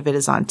a lot of it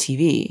is on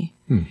TV.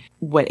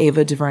 What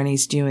Ava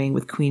DuVernay's doing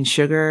with Queen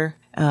Sugar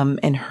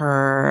and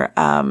her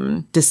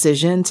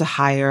decision to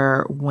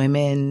hire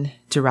women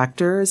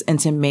directors and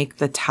to make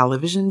the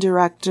television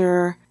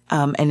director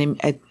an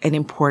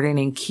important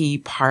and key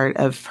part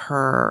of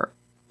her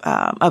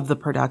of the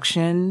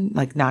production,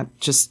 like not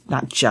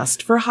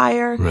just for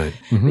hire, Right.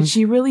 but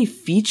she really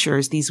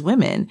features these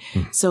women.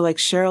 So like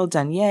Cheryl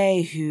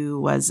Dunye, who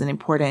was an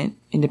important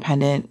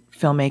independent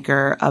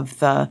filmmaker of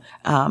the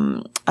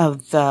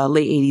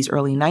late 80s,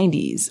 early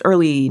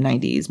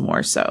 90s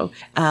more so,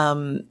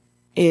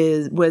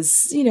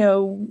 was, you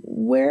know,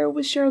 where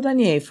was Cheryl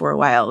Dunye for a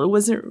while? It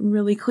wasn't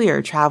really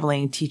clear,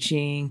 traveling,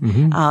 teaching,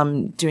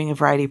 doing a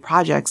variety of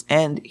projects.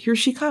 And here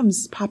she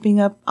comes popping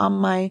up on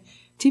my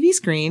TV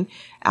screen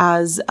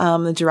as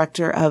the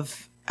director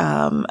of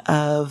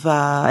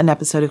an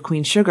episode of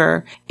Queen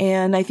Sugar.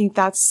 And I think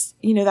that's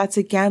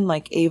again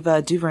like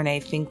Ava DuVernay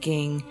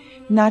thinking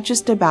not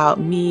just about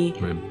me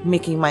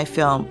making my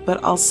film,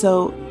 but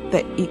also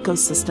the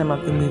ecosystem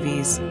of the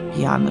movies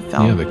beyond the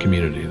film. Yeah, the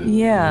community.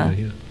 Yeah.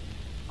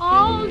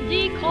 On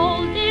dit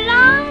qu'on dit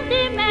l'un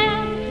des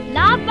mers,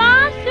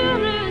 là-bas sur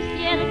le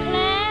ciel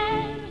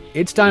clair.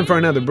 It's time for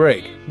another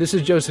break. This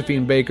is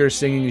Josephine Baker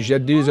singing Je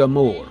deux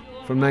amours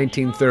from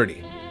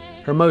 1930,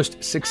 her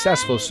most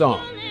successful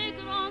song.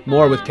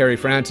 More with Terry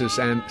Francis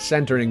and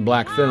centering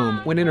Black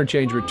film when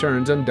Interchange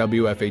returns on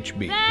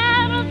WFHB.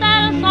 Vers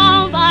elle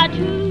s'en va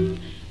tout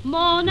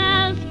mon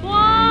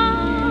espoir.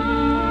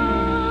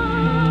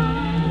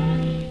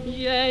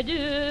 J'ai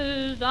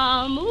deux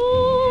amours,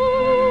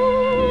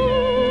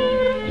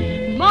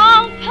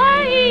 mon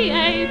pays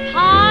et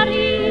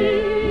Paris,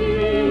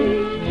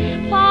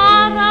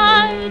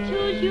 pareil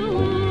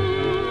toujours.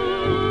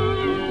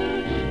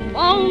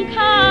 Mon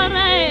cœur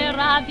est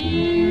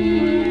ravi,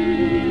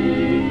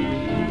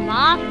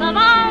 ma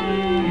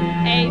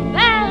savane est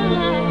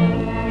belle,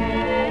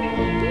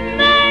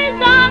 mais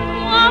à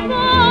quoi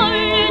bon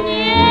le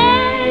nier?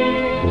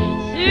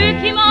 Ce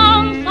qui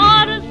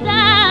m'ensorcelle,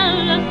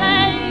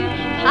 c'est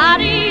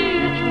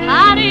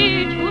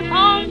Paris tout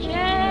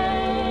entier.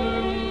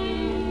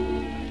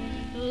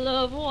 Le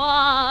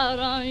voir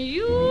un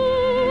jour,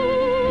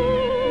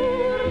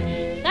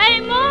 c'est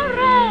mon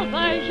rêve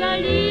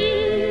joli.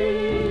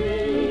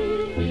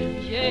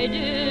 J'ai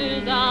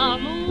deux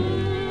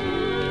amours,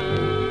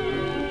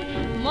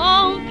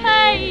 mon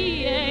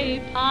pays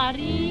et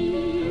Paris.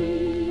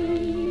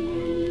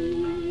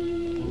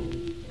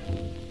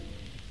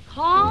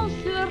 Quand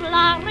sur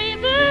la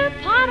rive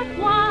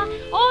parfois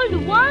au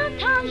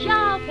lointain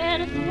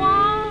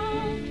j'aperçois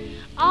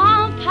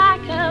un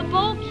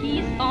paquebot qui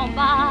s'en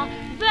va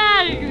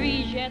vers lui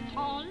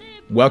jetant les...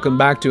 Welcome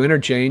back to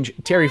Interchange.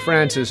 Terry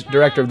Francis,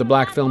 director of the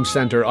Black Film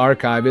Center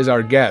Archive, is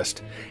our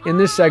guest. In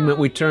this segment,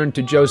 we turn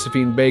to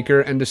Josephine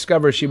Baker and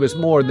discover she was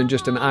more than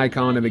just an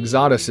icon of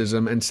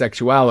exoticism and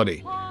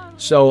sexuality.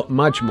 So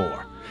much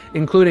more,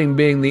 including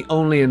being the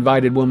only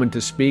invited woman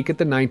to speak at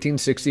the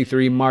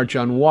 1963 March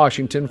on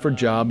Washington for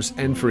Jobs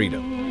and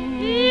Freedom.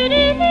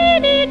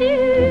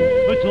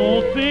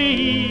 Ton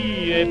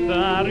pays est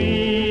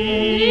Paris,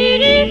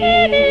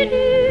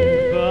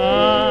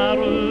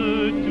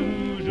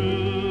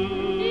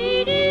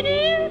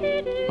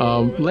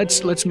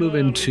 Let's move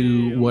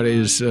into what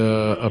is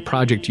a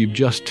project you've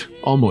just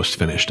almost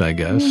finished, I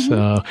guess.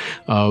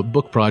 A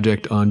book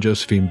project on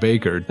Josephine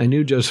Baker. I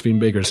knew Josephine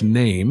Baker's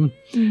name.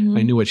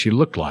 I knew what she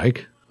looked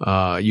like.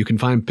 You can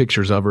find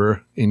pictures of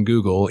her in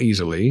Google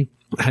easily.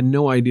 I had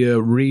no idea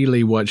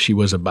really what she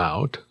was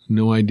about,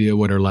 no idea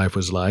what her life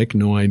was like,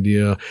 no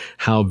idea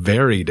how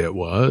varied it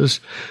was,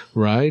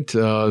 right?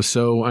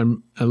 So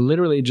I'm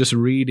literally just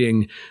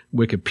reading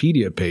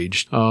Wikipedia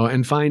page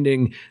and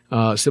finding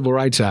civil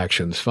rights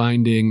actions,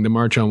 finding the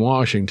March on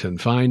Washington,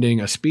 finding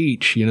a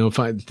speech, you know,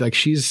 like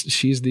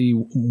she's the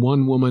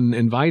one woman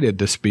invited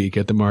to speak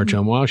at the March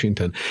on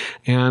Washington.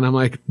 And I'm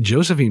like,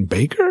 Josephine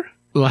Baker?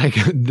 Like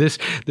this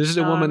is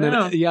a woman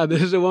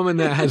this is a woman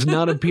that has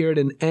not appeared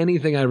in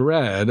anything I've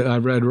read.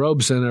 I've read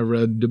Robeson, I've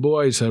read Du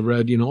Bois, I've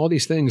read, all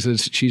these things.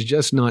 She's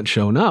just not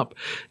shown up.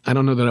 I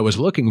don't know that I was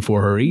looking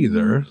for her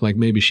either. Like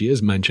maybe she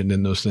is mentioned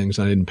in those things.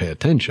 I didn't pay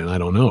attention. I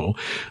don't know.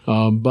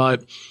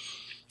 But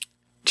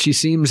she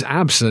seems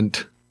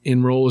absent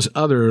in roles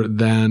other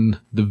than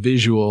the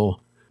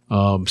visual,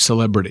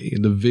 celebrity,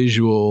 the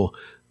visual,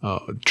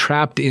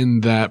 trapped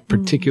in that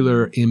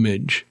particular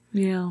image.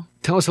 Yeah.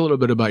 Tell us a little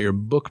bit about your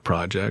book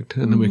project,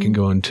 and then we can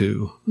go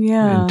into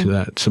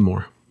that some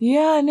more.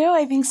 Yeah, no,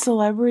 I think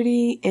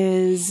celebrity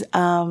is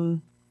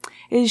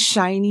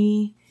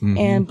shiny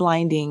and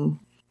blinding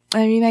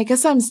I mean, I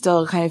guess I'm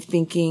still kind of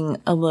thinking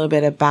a little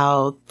bit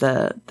about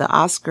the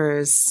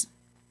Oscars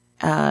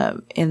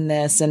in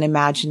this and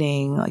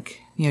imagining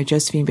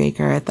Josephine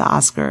Baker at the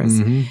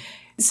Oscars.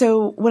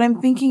 So what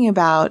I'm thinking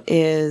about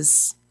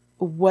is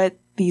what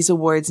these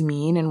awards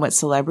mean and what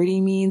celebrity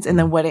means, and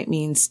then what it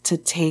means to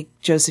take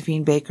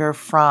Josephine Baker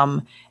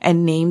from a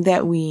name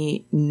that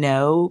we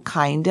know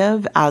kind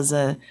of as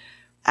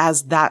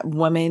that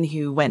woman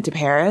who went to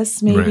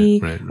Paris, maybe,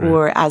 right.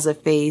 or as a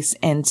face,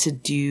 and to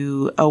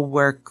do a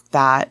work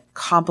that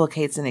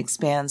complicates and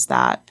expands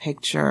that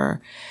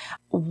picture.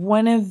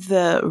 One of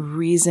the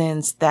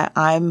reasons that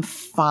I'm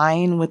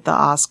fine with the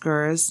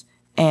Oscars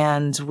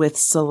and with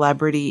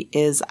celebrity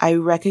is I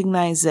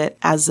recognize it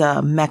as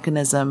a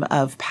mechanism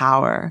of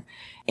power.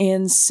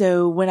 And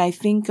so when I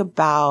think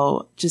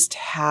about just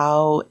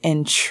how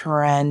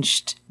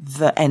entrenched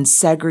and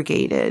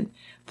segregated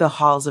the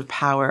halls of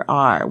power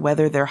are,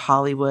 whether they're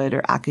Hollywood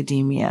or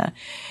academia,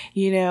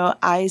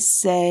 I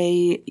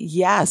say,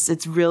 yes,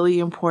 it's really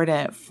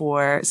important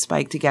for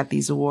Spike to get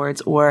these awards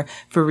or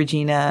for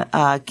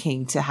Regina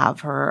King to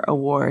have her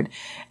award.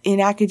 In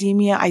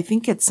academia, I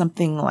think it's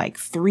something like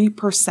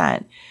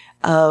 3%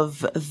 of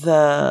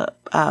the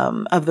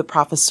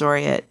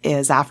professoriate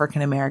is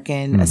African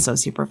American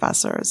associate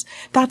professors.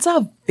 That's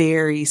a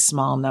very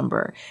small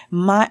number.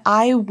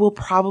 I will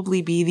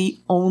probably be the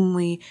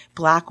only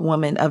Black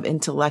woman of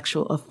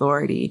intellectual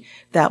authority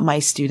that my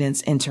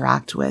students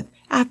interact with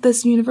at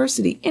this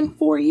university in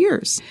 4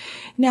 years.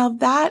 Now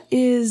that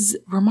is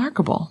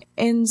remarkable.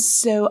 And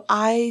so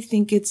I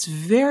think it's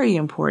very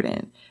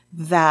important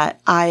that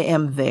I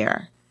am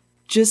there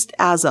just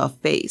as a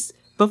face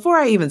before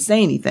I even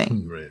say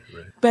anything. Right.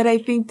 But I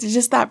think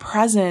just that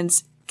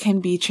presence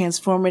can be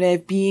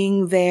transformative,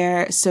 being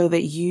there so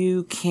that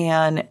you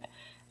can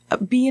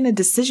be in a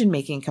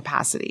decision-making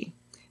capacity,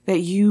 that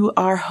you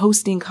are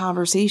hosting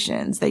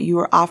conversations, that you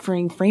are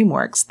offering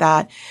frameworks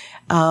that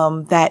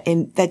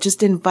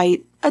just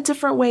invite a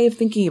different way of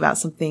thinking about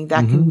something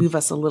that can move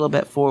us a little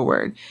bit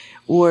forward,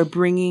 or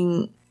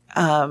bringing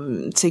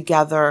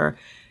together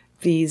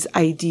these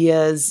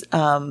ideas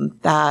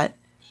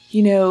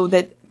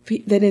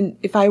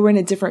if I were in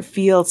a different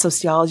field,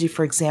 sociology,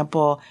 for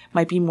example,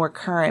 might be more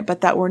current,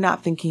 but that we're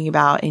not thinking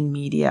about in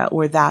media,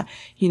 or that,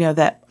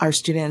 that our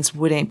students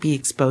wouldn't be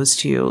exposed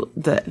to,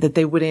 that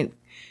they wouldn't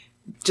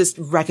just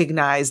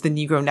recognize the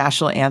Negro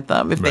National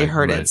Anthem if they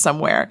heard it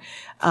somewhere.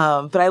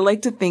 But I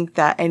like to think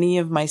that any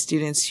of my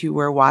students who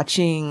were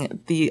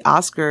watching the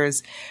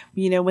Oscars,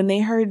 when they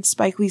heard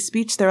Spike Lee's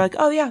speech, they're like,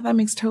 oh yeah, that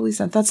makes totally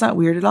sense. That's not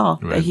weird at all.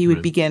 That he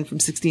would begin from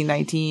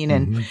 1619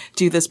 and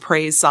do this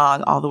praise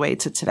song all the way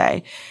to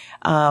today.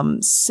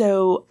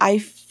 So I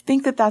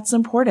think that that's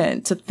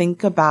important to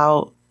think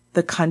about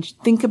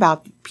think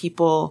about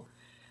people,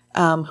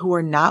 who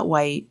are not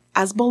white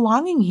as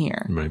belonging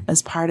here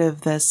as part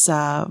of this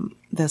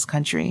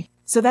country.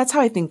 So that's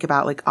how I think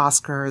about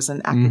Oscars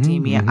and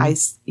academia. I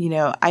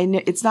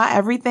know it's not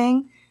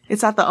everything.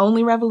 It's not the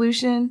only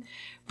revolution,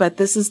 but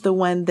this is the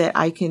one that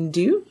I can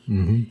do.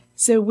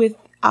 So with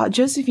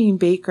Josephine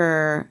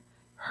Baker,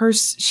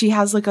 she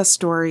has a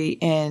story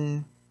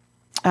in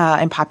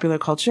popular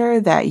culture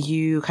that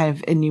you kind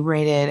of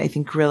enumerated, I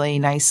think, really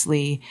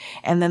nicely.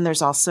 And then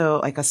there's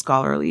also a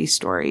scholarly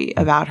story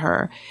about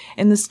her.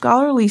 And the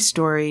scholarly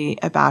story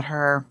about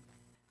her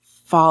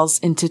falls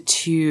into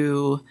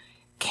two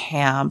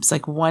camps.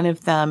 One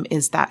of them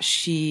is that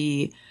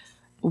she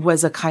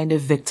was a kind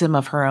of victim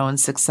of her own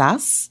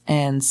success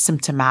and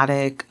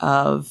symptomatic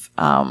of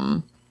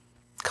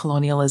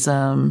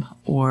colonialism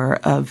or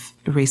of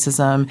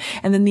racism.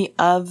 And then the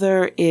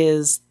other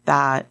is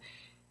that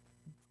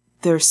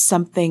there's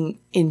something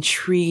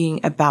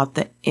intriguing about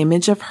the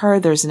image of her.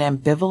 There's an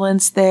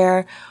ambivalence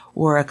there,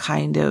 or a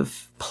kind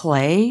of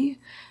play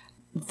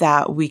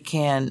that we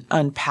can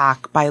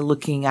unpack by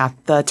looking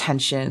at the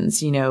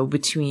tensions,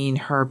 between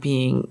her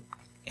being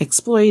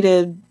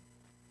exploited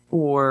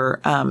or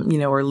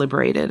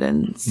liberated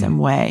in some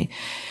way.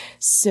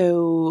 I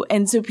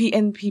think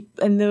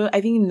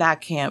in that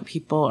camp,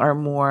 people are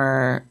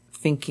more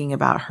thinking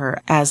about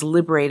her as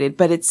liberated,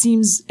 but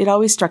it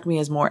always struck me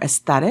as more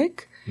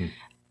aesthetic.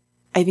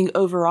 I think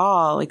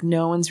overall,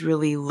 no one's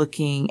really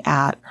looking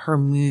at her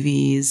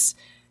movies,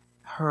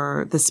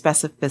 the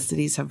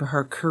specificities of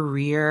her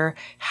career,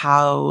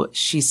 how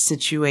she's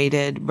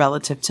situated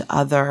relative to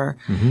other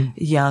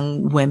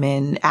young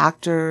women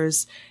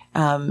actors,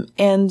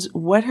 and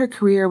what her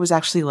career was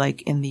actually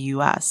like in the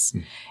U.S.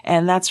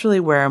 And that's really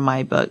where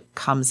my book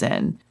comes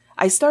in.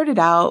 I started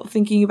out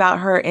thinking about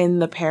her in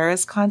the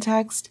Paris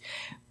context,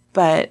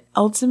 but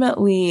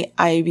ultimately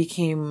I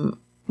became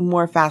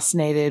more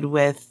fascinated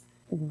with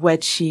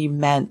what she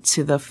meant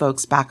to the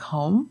folks back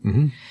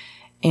home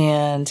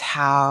and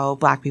how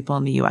Black people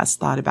in the U.S.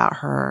 thought about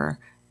her.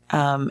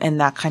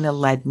 And that kind of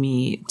led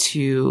me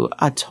to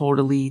a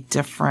totally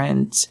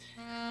different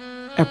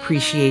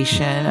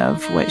appreciation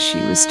of what she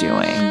was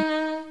doing.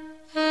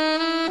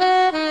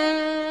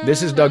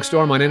 This is Doug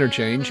Storm on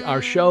Interchange.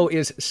 Our show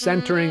is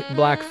Centering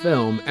Black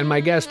Film, and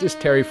my guest is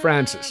Terry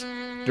Francis.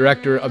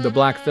 director of the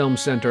Black Film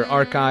Center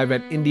Archive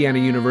at Indiana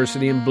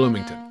University in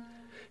Bloomington.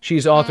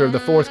 She's author of the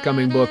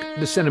forthcoming book,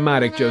 The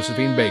Cinematic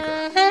Josephine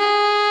Baker.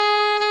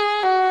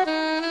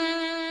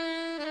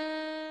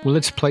 Well,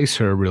 let's place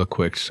her real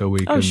quick so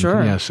we can,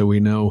 sure. Yeah, so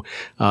we know,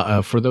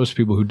 for those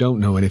people who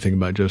don't know anything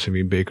about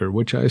Josephine Baker,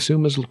 which I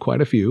assume is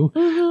quite a few.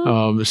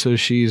 So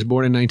she's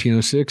born in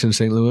 1906 in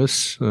St.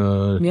 Louis.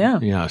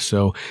 Yeah.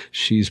 So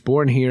she's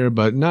born here,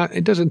 but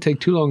it doesn't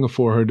take too long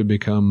for her to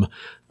become,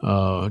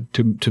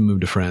 to move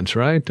to France,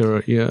 right?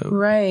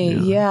 Right.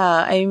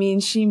 Yeah. I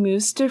mean, she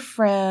moves to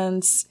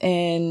France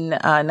in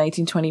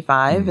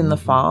 1925 in the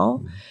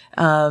fall.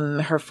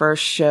 Her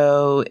first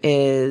show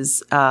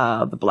is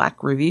the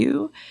Black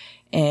Review,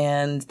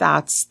 and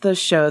that's the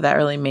show that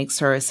really makes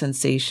her a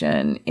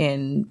sensation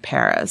in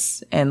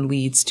Paris and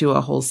leads to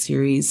a whole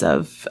series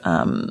of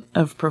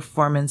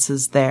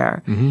performances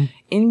there.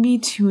 In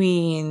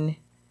between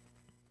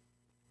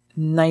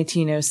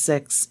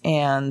 1906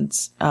 and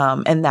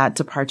that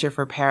departure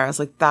for Paris,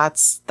 like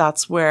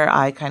that's where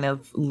I kind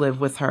of live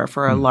with her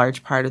for a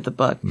large part of the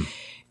book.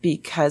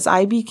 Because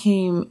I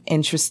became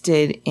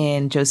interested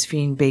in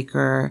Josephine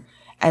Baker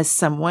as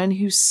someone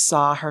who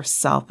saw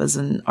herself as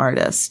an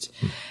artist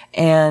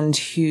and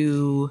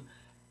who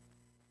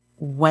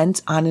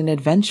went on an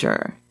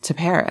adventure to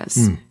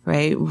Paris,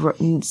 right?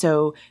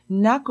 So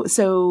not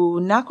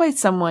quite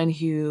someone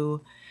who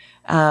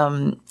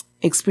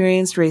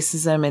experienced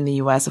racism in the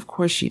U.S. Of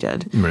course she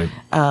did. Right.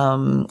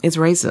 It's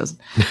racist.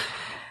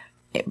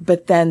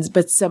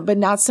 But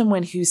not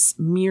someone who's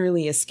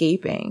merely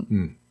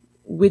escaping.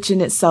 Which in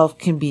itself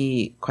can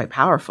be quite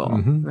powerful,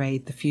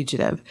 right? The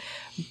fugitive.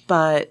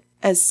 But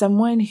as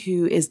someone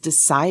who is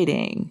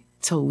deciding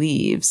to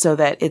leave so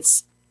that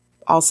it's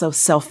also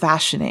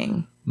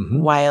self-fashioning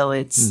while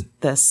it's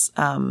this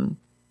kind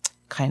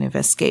of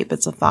escape.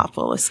 It's a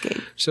thoughtful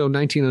escape. So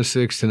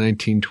 1906 to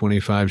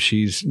 1925,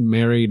 she's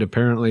married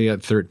apparently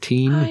at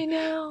 13 I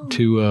know.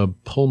 to a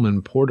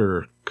Pullman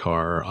Porter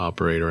car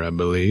operator, I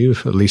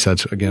believe. At least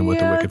that's, again, what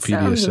the Wikipedia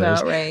sounds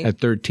says. about right. At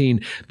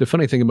 13. The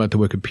funny thing about the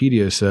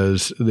Wikipedia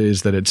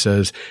is that it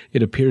says,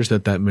 it appears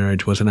that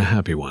marriage wasn't a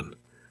happy one.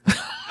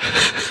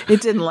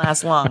 It didn't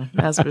last long,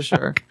 that's for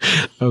sure.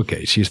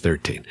 Okay, she's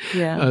 13.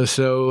 Yeah.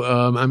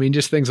 I mean,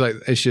 just things like,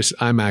 it's just,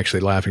 I'm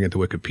actually laughing at the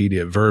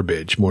Wikipedia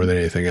verbiage more than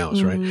anything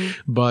else, right?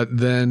 But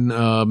then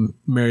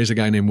marries a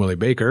guy named Willie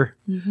Baker,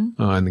 and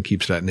then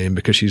keeps that name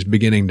because she's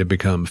beginning to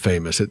become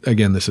famous.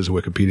 Again, this is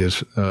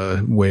Wikipedia's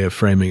way of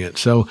framing it.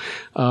 So,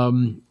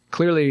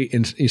 clearly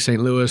in East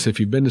St. Louis, if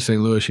you've been to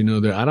St. Louis, you know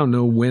that I don't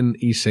know when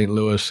East St.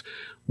 Louis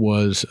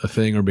was a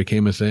thing or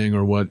became a thing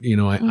or what,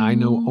 I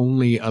know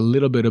only a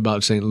little bit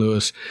about St.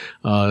 Louis.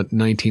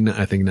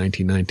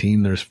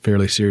 1919, there's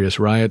fairly serious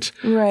riots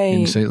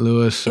in St.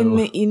 Louis. So.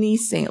 In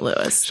East St.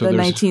 Louis, So the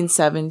there's-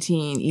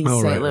 1917 East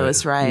St.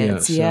 Louis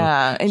riots.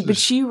 Yeah, so- But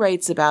she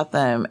writes about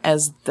them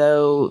as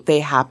though they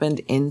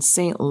happened in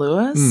St.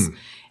 Louis.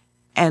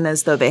 And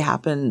as though they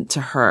happened to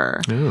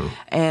her. Oh.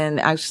 And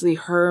actually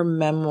her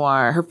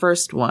memoir, her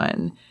first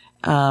one,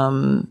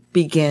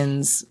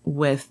 begins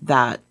with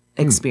that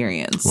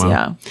experience. Wow.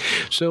 Yeah.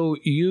 So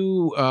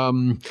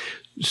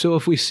so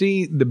if we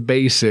see the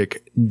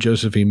basic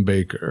Josephine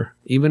Baker,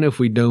 even if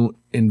we don't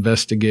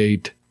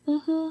investigate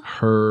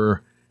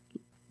her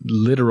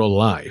literal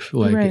life,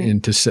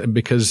 Right.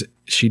 because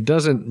she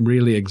doesn't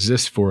really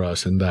exist for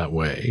us in that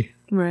way.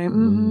 Right.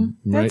 Right?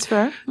 That's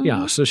fair.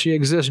 Yeah. So she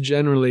exists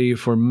generally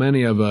for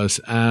many of us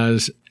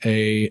as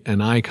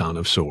an icon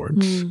of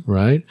sorts,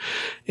 right?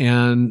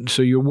 And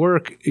so your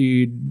work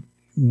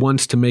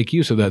wants to make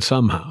use of that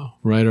somehow,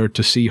 right? Or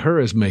to see her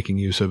as making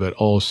use of it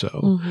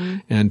also,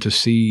 and to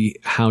see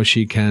how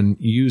she can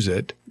use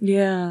it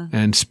Yeah.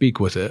 and speak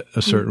with it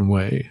a certain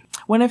way.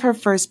 One of her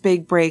first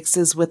big breaks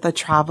is with a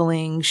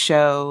traveling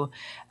show.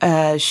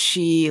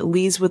 She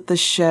leads with the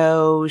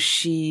show.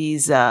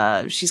 She's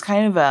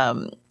kind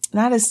of,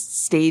 not a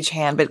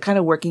stagehand, but kind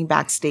of working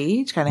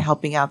backstage, kind of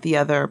helping out the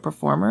other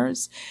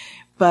performers.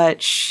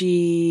 But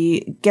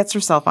she gets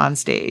herself on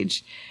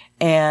stage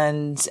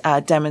and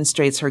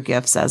demonstrates her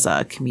gifts as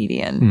a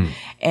comedian.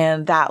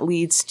 And that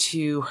leads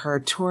to her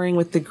touring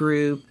with the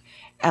group,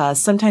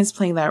 sometimes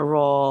playing that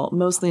role,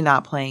 mostly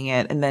not playing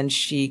it. And then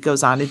she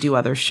goes on to do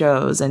other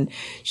shows. And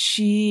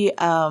she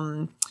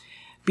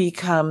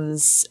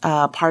becomes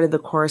part of the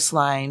chorus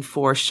line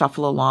for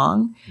Shuffle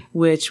Along,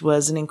 which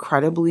was an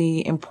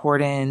incredibly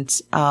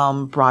important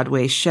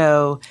Broadway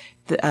show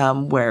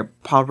where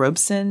Paul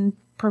Robeson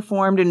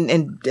performed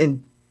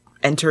and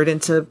entered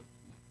into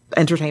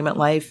entertainment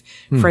life,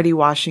 Freddie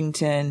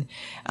Washington,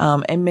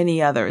 and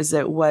many others.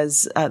 It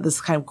was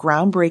this kind of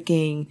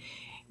groundbreaking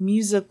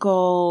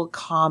musical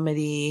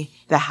comedy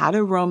that had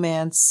a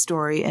romance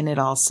story in it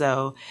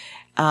also,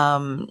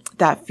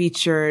 that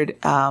featured,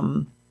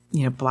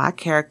 Black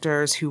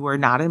characters who were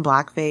not in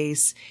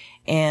blackface,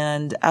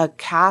 and a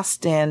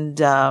cast and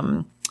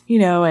a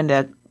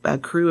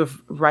crew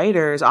of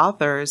writers,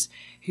 authors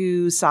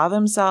who saw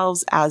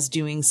themselves as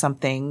doing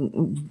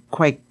something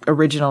quite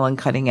original and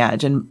cutting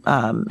edge and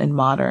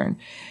modern.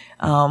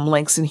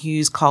 Langston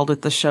Hughes called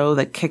it the show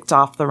that kicked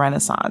off the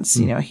Renaissance.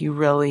 You know, he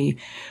really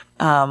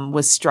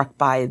was struck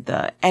by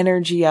the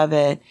energy of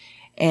it.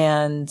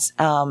 And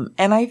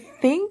I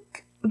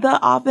think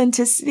the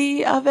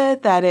authenticity of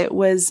it, that it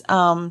was,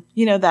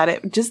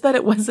 that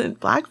it wasn't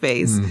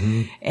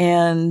blackface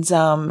and,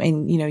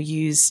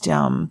 used,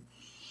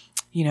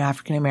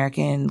 African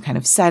American kind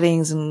of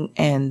settings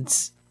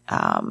and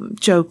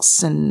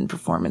jokes and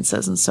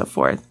performances and so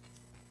forth.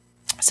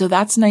 So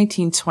that's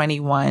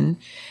 1921.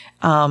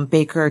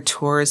 Baker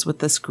tours with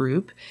this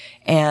group,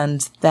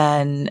 and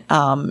then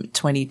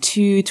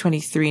 22,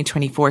 23, and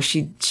 24,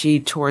 she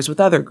tours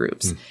with other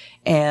groups,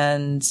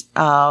 and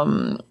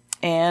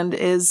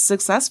is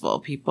successful.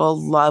 People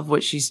love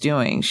what she's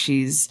doing.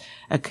 She's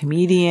a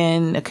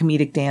comedian, a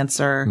comedic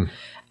dancer.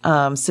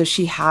 So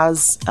she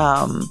has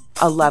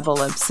a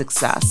level of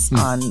success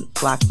on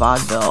Black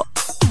Vaudeville.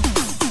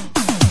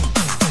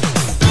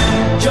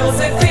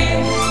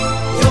 Josephine,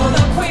 you're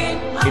the queen.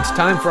 It's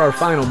time for our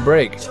final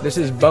break. This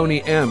is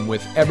Boney M.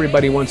 with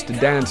Everybody Wants to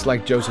Dance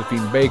Like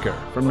Josephine Baker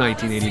from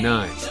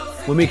 1989.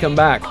 When we come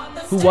back,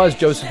 who was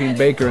Josephine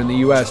Baker in the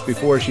U.S.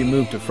 before she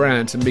moved to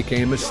France and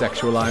became a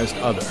sexualized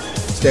other?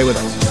 Stay with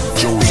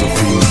us.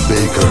 Josephine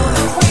Baker,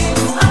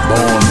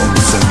 born in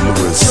St.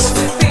 Louis,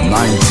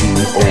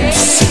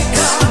 1906,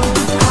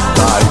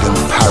 died in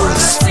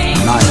Paris,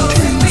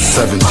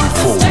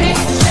 1974.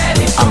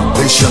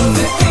 Ambition,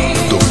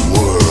 the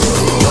world.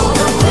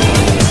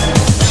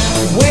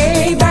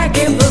 Way back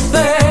in the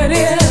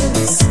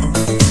 30s,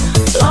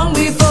 long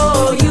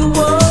before you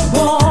were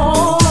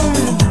born,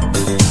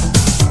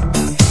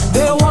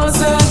 there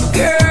was a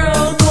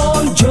girl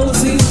called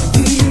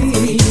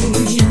Josephine.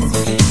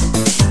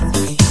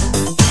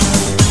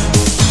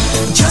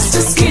 Just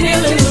a skinny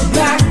little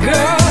black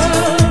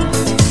girl,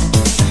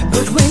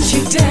 but when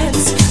she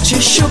danced, she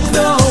shook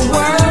the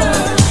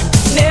world.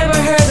 Never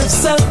heard of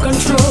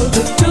self-control,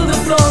 took to the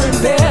floor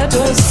and bared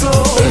her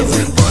soul.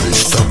 Everybody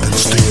stopped and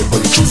stared,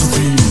 but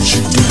Josephine,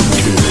 she didn't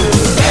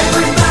care.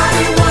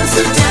 Everybody wants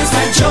to dance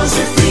like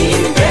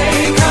Josephine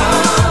Baker.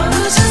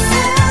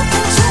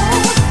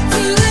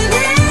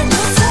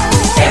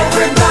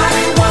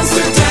 Everybody wants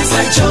to dance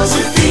like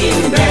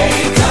Josephine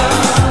Baker.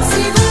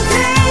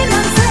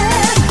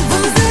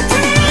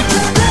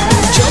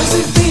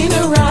 Josephine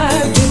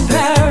arrived in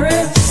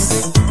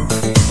Paris.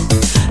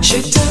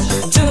 She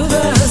took to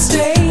the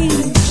stage.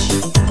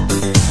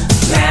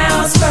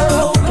 Mouths were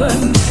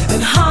open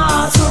and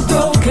hearts were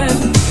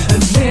broken,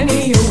 and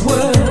many a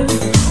word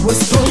was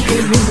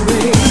spoken in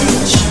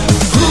rage.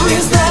 Who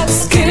is that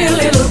skinny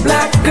little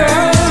black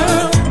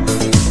girl?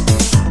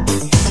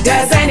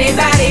 Does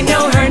anybody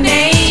know her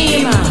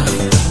name?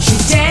 She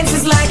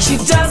dances like she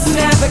doesn't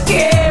have a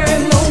care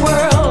in the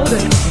world.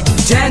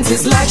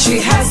 Dances like she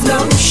has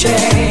no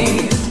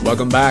shame.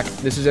 Welcome back.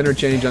 This is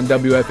Interchange on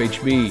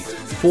WFHB.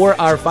 For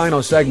our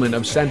final segment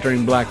of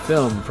Centering Black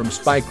Film, from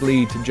Spike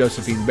Lee to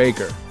Josephine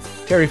Baker,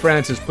 Terry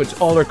Francis puts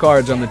all her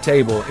cards on the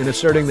table in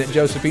asserting that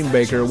Josephine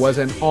Baker was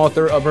an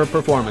author of her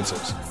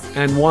performances,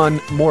 and one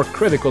more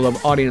critical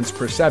of audience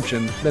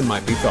perception than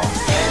might be thought.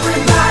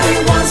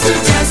 Everybody wants to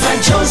dance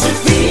like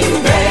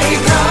Josephine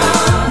Baker.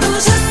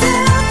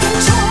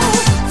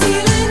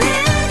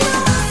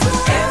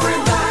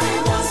 Everybody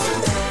wants to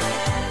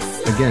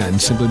dance. Again,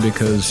 simply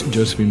because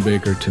Josephine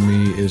Baker to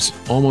me is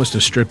almost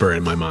a stripper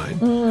in my mind.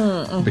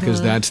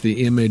 Because that's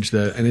the image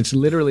and it's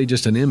literally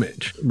just an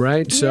image,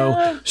 right?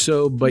 Yeah.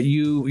 But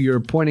you're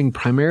pointing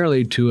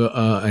primarily to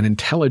an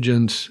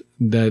intelligence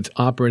that's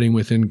operating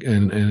within,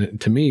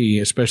 and to me,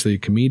 especially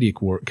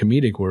comedic work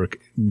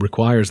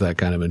requires that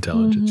kind of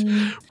intelligence.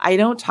 I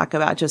don't talk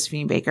about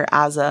Josephine Baker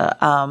as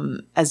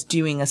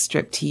doing a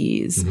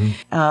striptease.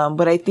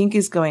 What I think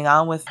is going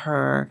on with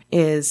her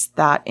is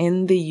that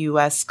in the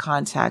U.S.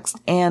 context,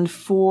 and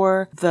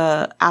for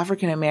the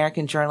African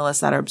American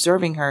journalists that are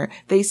observing her,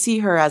 they see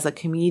her as a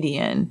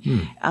comedian.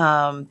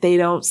 They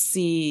don't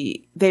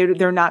see,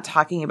 they're not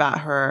talking about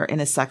her in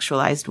a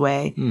sexualized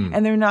way,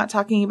 and they're not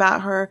talking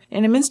about her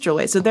in a minstrel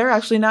way. So they're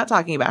actually not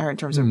talking about her in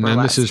terms of burlesque.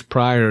 And this is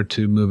prior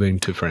to moving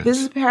to France.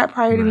 This is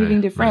prior to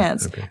moving to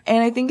France. Okay.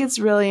 And I think it's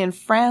really in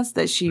France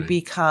that she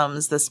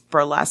becomes this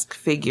burlesque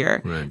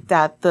figure.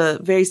 That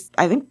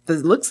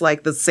looks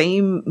like the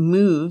same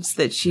moves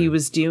that she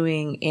was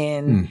doing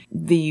in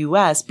the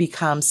US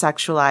become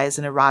sexualized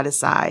and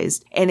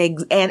eroticized and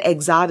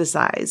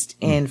exoticized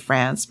in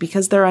France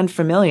because they're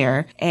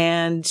unfamiliar.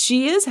 And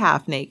she is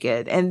half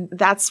naked. And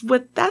that's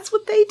what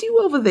they do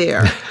over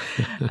there.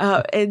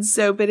 But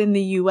in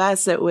the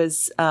US, it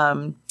was,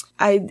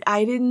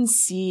 I didn't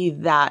see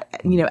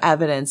that,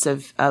 evidence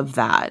of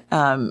that,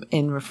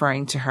 in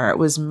referring to her. It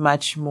was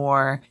much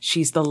more,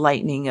 she's the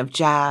lightning of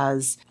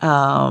jazz.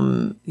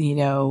 We're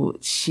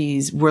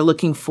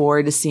looking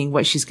forward to seeing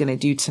what she's going to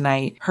do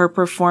tonight. Her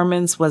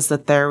performance was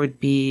that there would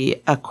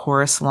be a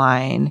chorus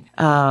line,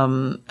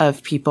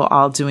 of people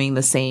all doing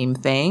the same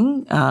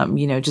thing,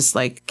 just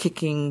like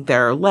kicking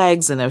their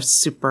legs in a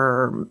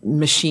super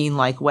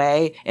machine-like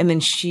way. And then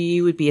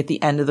she would be at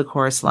the end of the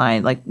chorus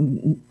line, like,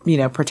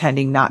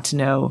 pretending not to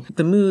know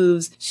the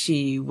moves.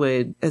 She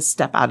would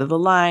step out of the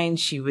line.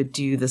 She would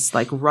do this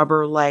like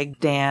rubber leg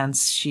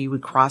dance. She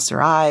would cross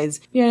her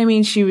eyes. You know what I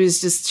mean? She would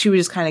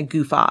just kind of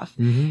goof off.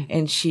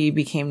 And she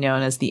became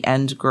known as the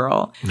End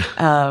Girl.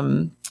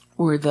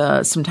 Or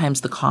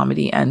sometimes the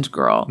comedy End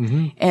Girl.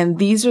 And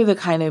these are the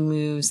kind of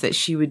moves that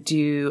she would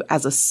do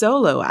as a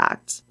solo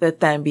act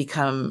that then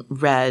become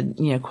read,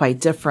 quite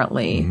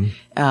differently,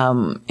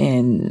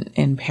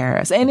 in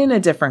Paris, and in a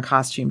different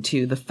costume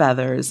too, the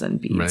feathers and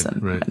beads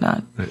and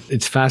whatnot.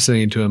 It's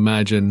fascinating to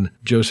imagine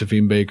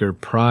Josephine Baker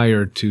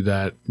prior to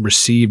that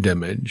received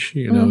image,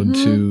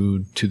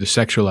 to the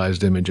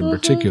sexualized image in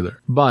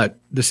particular. But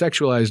the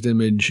sexualized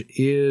image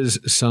is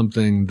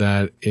something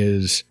that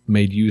is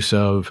made use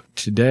of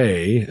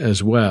today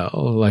as well.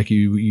 Like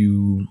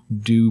you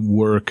do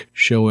work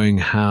showing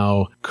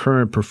how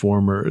current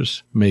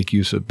performers make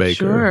use of Baker.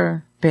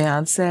 Sure.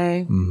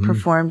 Beyonce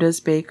performed as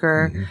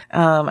Baker.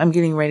 I'm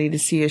getting ready to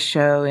see a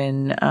show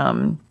in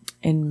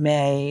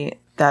May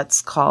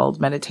that's called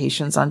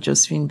Meditations on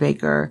Josephine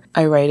Baker.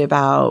 I write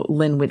about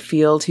Lynn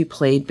Whitfield, who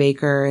played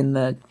Baker in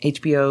the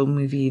HBO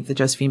movie, The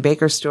Josephine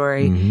Baker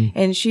Story.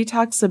 And she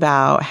talks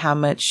about how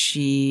much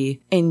she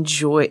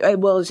enjoyed,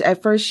 well,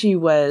 at first she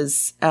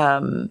was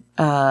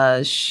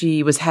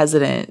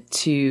hesitant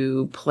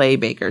to play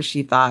Baker.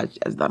 She thought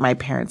that my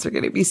parents are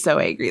going to be so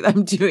angry that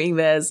I'm doing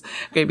this.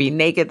 I'm going to be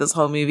naked this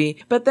whole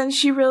movie. But then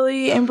she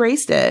really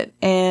embraced it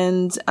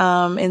and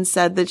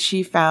said that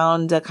she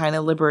found a kind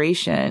of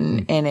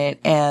liberation in it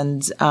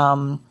and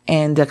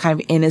a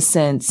kind of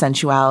innocent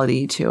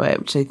sensuality to it,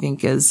 which I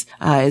think is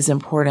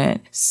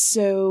important.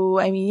 So,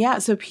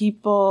 so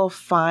people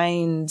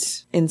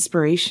find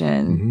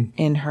inspiration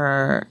in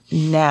her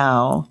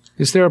now.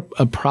 Is there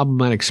a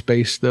problematic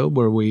space, though,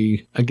 where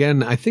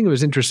I think it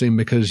was interesting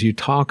because you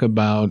talk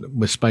about,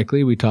 with Spike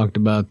Lee, we talked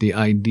about the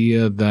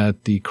idea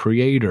that the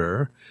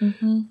creator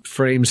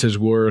frames his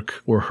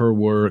work or her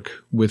work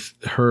with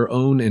her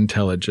own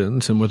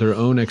intelligence and with her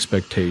own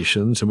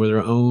expectations and with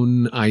her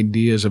own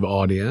ideas of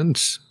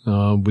audience,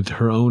 with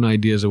her own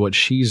ideas of what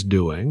she's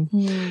doing.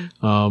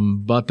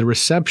 But the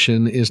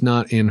reception is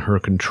not in her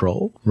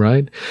control,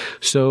 right?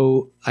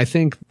 So I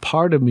think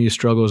part of me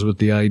struggles with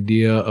the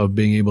idea of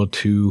being able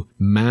to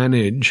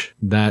manage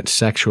that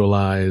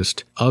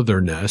sexualized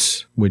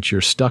otherness, which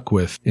you're stuck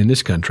with in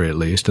this country at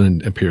least,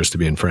 and it appears to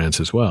be in France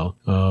as well,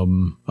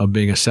 of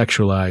being a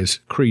sexualized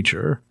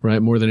creature,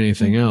 right? More than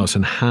anything else,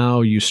 and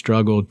how you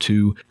struggle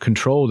to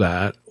control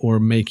that or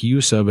make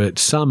use of it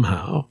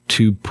somehow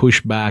to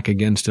push back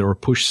against it or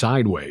push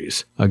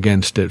sideways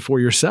against it for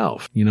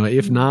yourself,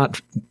 if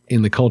not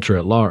in the culture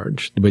at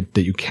large, but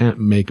that you can't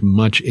make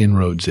much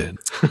inroads in.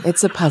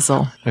 It's a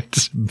puzzle.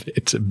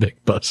 It's a big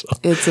puzzle.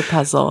 It's a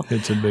puzzle.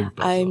 It's a big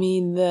puzzle. I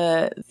mean,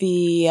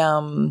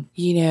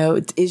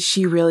 is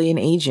she really an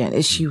agent?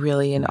 Is she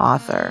really an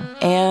author?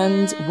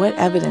 And what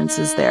evidence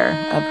is there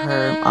of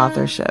her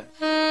authorship?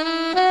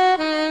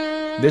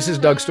 This is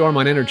Doug Storm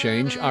on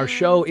Interchange. Our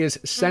show is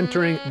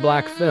Centering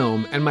Black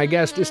Film, and my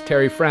guest is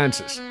Terry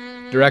Francis,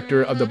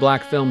 director of the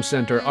Black Film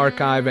Center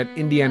Archive at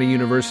Indiana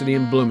University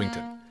in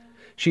Bloomington.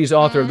 She's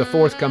author of the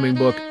forthcoming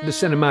book, The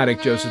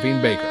Cinematic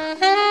Josephine Baker.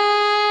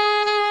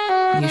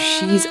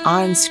 She's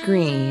on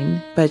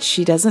screen, but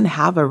she doesn't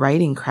have a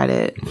writing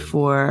credit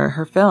for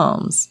her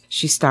films.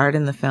 She starred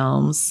in the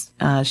films.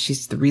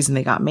 She's the reason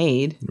they got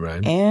made.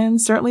 Right.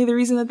 And certainly the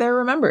reason that they're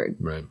remembered.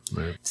 Right.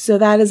 So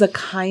that is a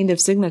kind of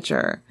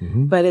signature,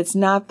 but it's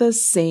not the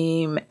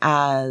same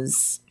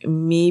as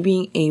me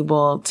being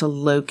able to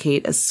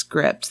locate a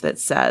script that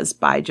says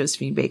by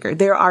Josephine Baker.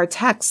 There are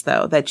texts,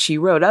 though, that she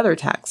wrote, other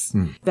texts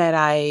that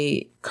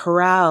I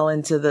corral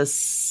into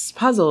this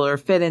puzzle or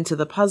fit into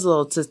the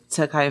puzzle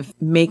to kind of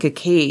make a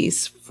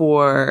case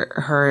for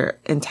her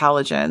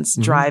intelligence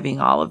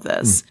driving all of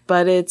this.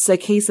 But it's a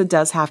case that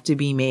does have to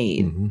be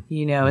made.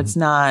 It's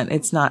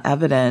not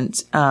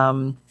evident.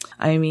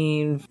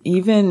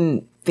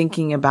 Even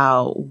thinking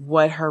about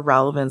what her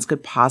relevance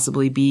could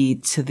possibly be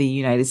to the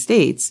United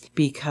States,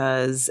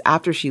 because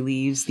after she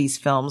leaves, these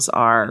films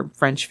are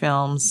French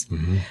films.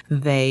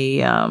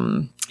 They,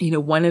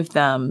 one of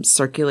them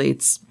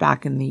circulates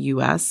back in the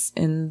U.S.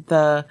 in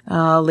the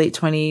late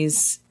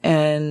 20s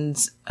and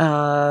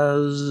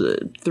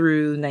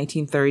through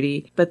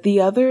 1930, but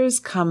the others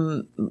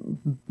come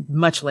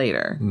much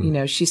later.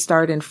 She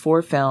starred in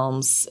 4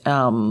 films: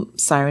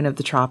 Siren of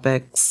the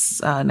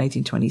Tropics,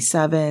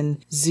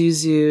 1927,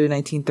 Zuzu,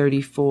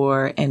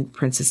 1934, and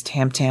Princess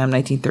Tam Tam,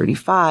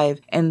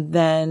 1935. And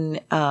then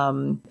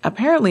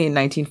apparently in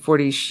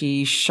 1940,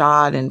 she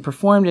shot and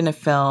performed in a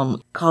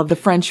film called The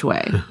French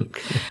Way.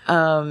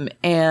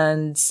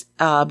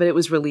 But it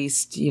was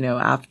released,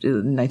 after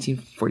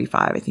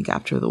 1945, I think,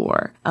 after the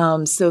war.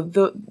 So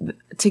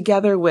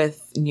together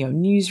with,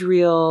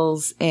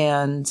 newsreels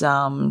and,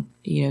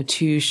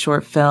 2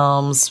 short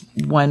films,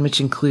 one which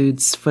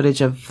includes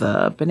footage of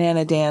the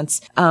Banana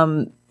Dance,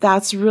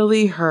 that's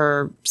really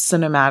her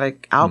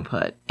cinematic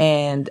output.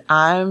 And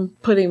I'm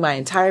putting my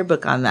entire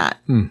book on that.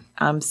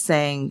 I'm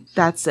saying,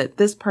 that's it.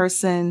 This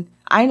person,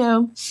 I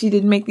know she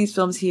didn't make these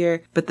films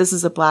here, but this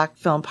is a Black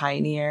film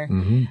pioneer.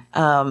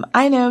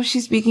 I know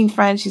she's speaking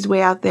French. She's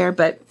way out there,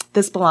 but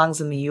this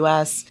belongs in the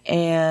U.S.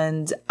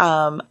 And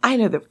I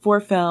know that 4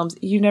 films,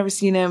 you've never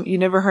seen them, you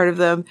never heard of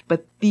them,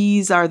 but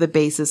these are the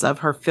basis of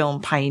her film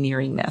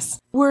pioneeringness.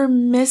 We're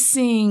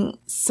missing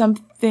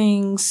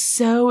something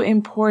so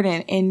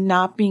important in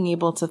not being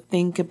able to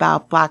think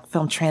about Black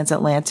film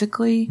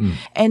transatlantically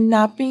and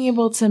not being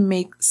able to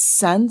make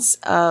sense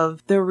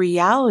of the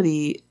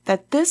reality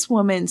that this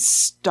woman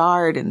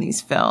starred in these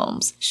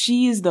films.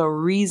 She is the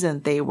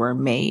reason they were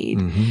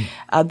made.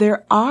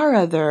 There are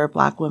other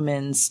Black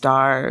women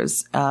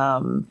stars,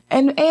 and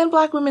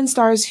Black women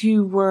stars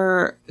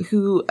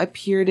who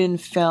appeared in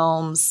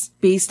films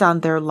based on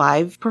their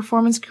live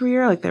performance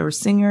career. Like there were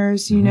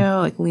singers, you know,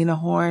 like Lena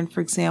Horne,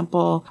 for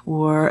example,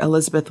 or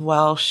Elizabeth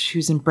Welsh,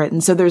 who's in Britain.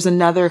 So there's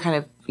another kind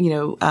of,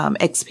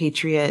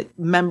 expatriate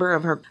member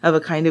of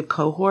a kind of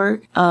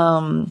cohort.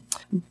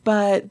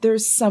 But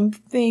there's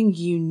something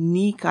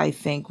unique, I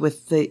think,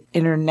 with the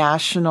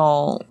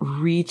international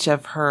reach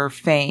of her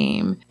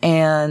fame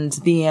and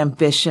the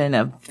ambition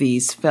of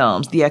these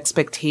films, the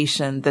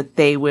expectation that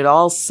they would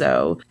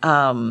also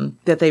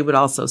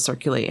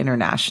circulate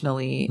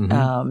internationally,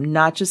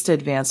 not just to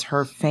advance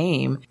her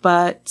fame,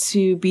 but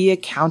to be a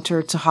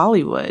counter to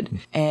Hollywood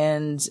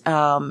and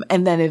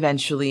then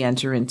eventually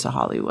enter into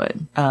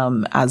Hollywood,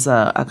 as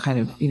a kind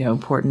of,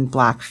 important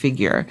Black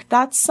figure.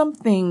 That's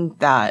something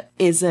that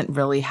isn't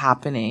really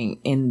happening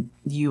in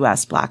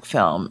U.S. Black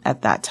film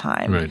at that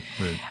time. Right.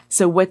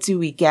 So what do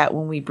we get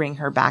when we bring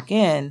her back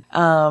in?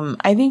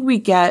 I think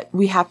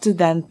we have to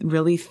then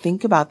really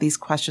think about these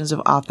questions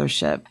of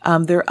authorship.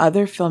 There are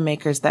other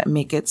filmmakers that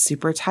make it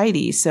super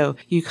tidy. So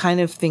you kind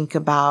of think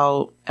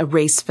about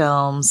race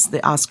films,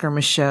 the Oscar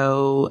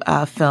Michaud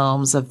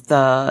films of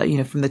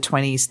the, from the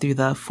 20s through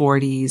the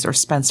 40s, or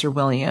Spencer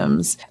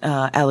Williams,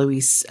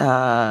 Eloise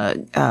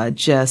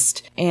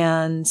Gist,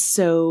 and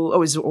so,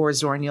 or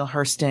Zora Neale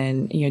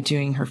Hurston,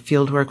 doing her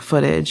fieldwork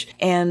footage.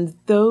 And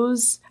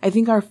those, I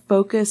think our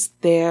focus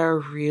there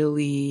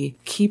really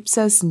keeps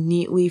us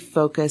neatly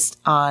focused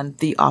on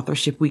the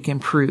authorship we can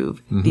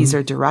prove. These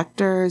are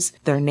directors,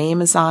 their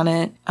name is on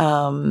it,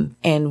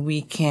 and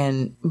we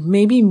can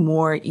maybe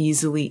more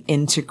easily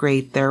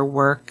integrate their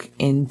work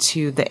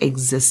into the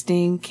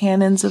existing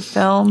canons of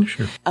film.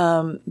 Sure.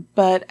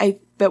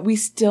 But we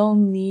still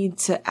need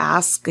to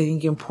ask, I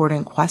think,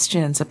 important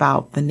questions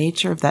about the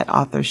nature of that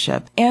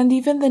authorship and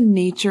even the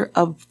nature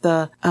of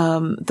the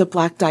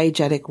Black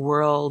diegetic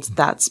world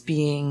that's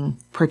being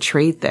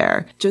portrayed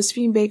there.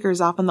 Josephine Baker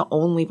is often the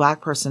only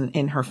Black person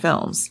in her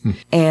films.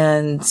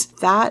 And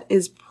that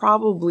is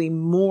probably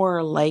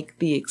more like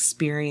the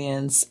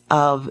experience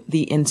of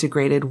the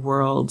integrated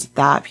world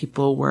that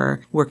people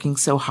were working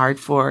so hard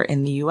for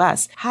in the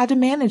U.S. How to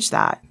manage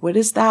that? What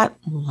is that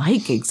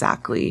like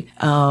exactly?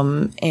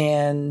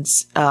 And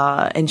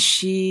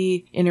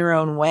she, in her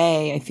own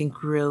way, I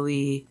think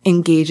really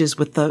engages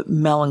with the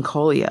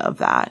melancholia of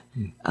that,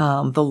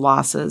 the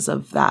losses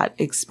of that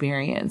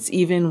experience,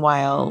 even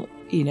while,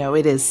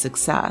 it is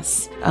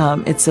success.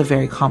 It's a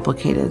very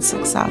complicated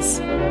success.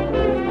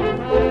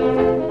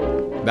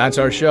 That's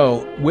our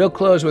show. We'll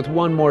close with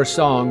one more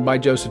song by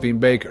Josephine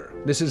Baker.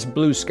 This is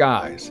Blue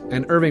Skies,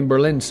 an Irving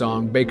Berlin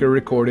song Baker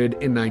recorded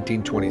in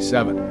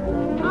 1927.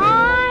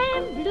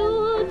 I'm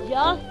blue,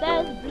 just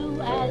as blue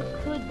as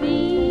could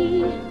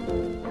be.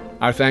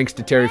 Our thanks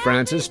to Terry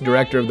Francis,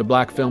 director of the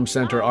Black Film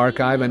Center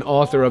Archive and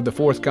author of the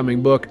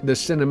forthcoming book, The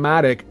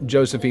Cinematic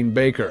Josephine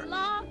Baker.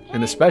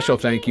 And a special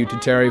thank you to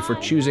Terry for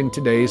choosing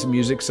today's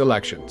music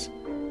selections.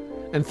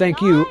 And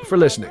thank you for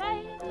listening.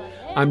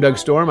 I'm Doug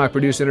Storm. I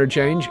produce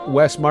Interchange.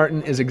 Wes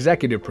Martin is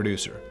executive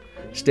producer.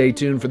 Stay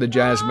tuned for the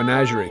Jazz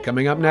Menagerie,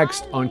 coming up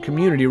next on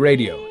Community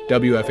Radio,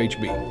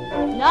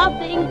 WFHB.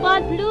 Nothing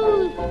but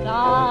blue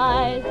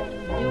skies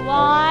do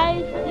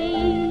I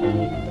see.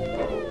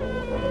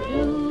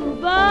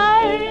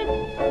 Bluebirds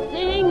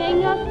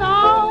singing a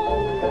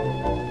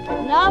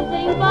song.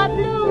 Nothing but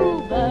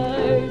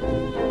bluebirds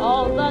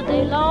all the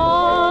day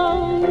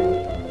long.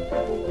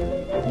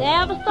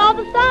 Never saw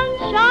the sun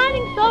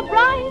shining so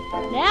bright,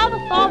 never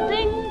saw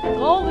things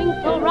going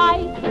so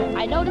right.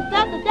 I noticed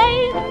that the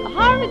days are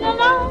hurrying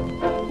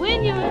along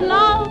when you're in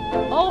love.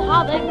 Oh,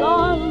 how they're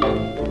gone.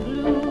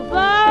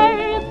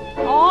 Bluebirds,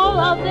 all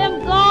of them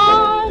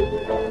gone.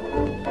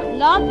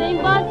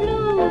 Nothing but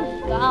blue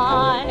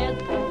skies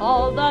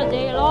all the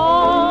day long.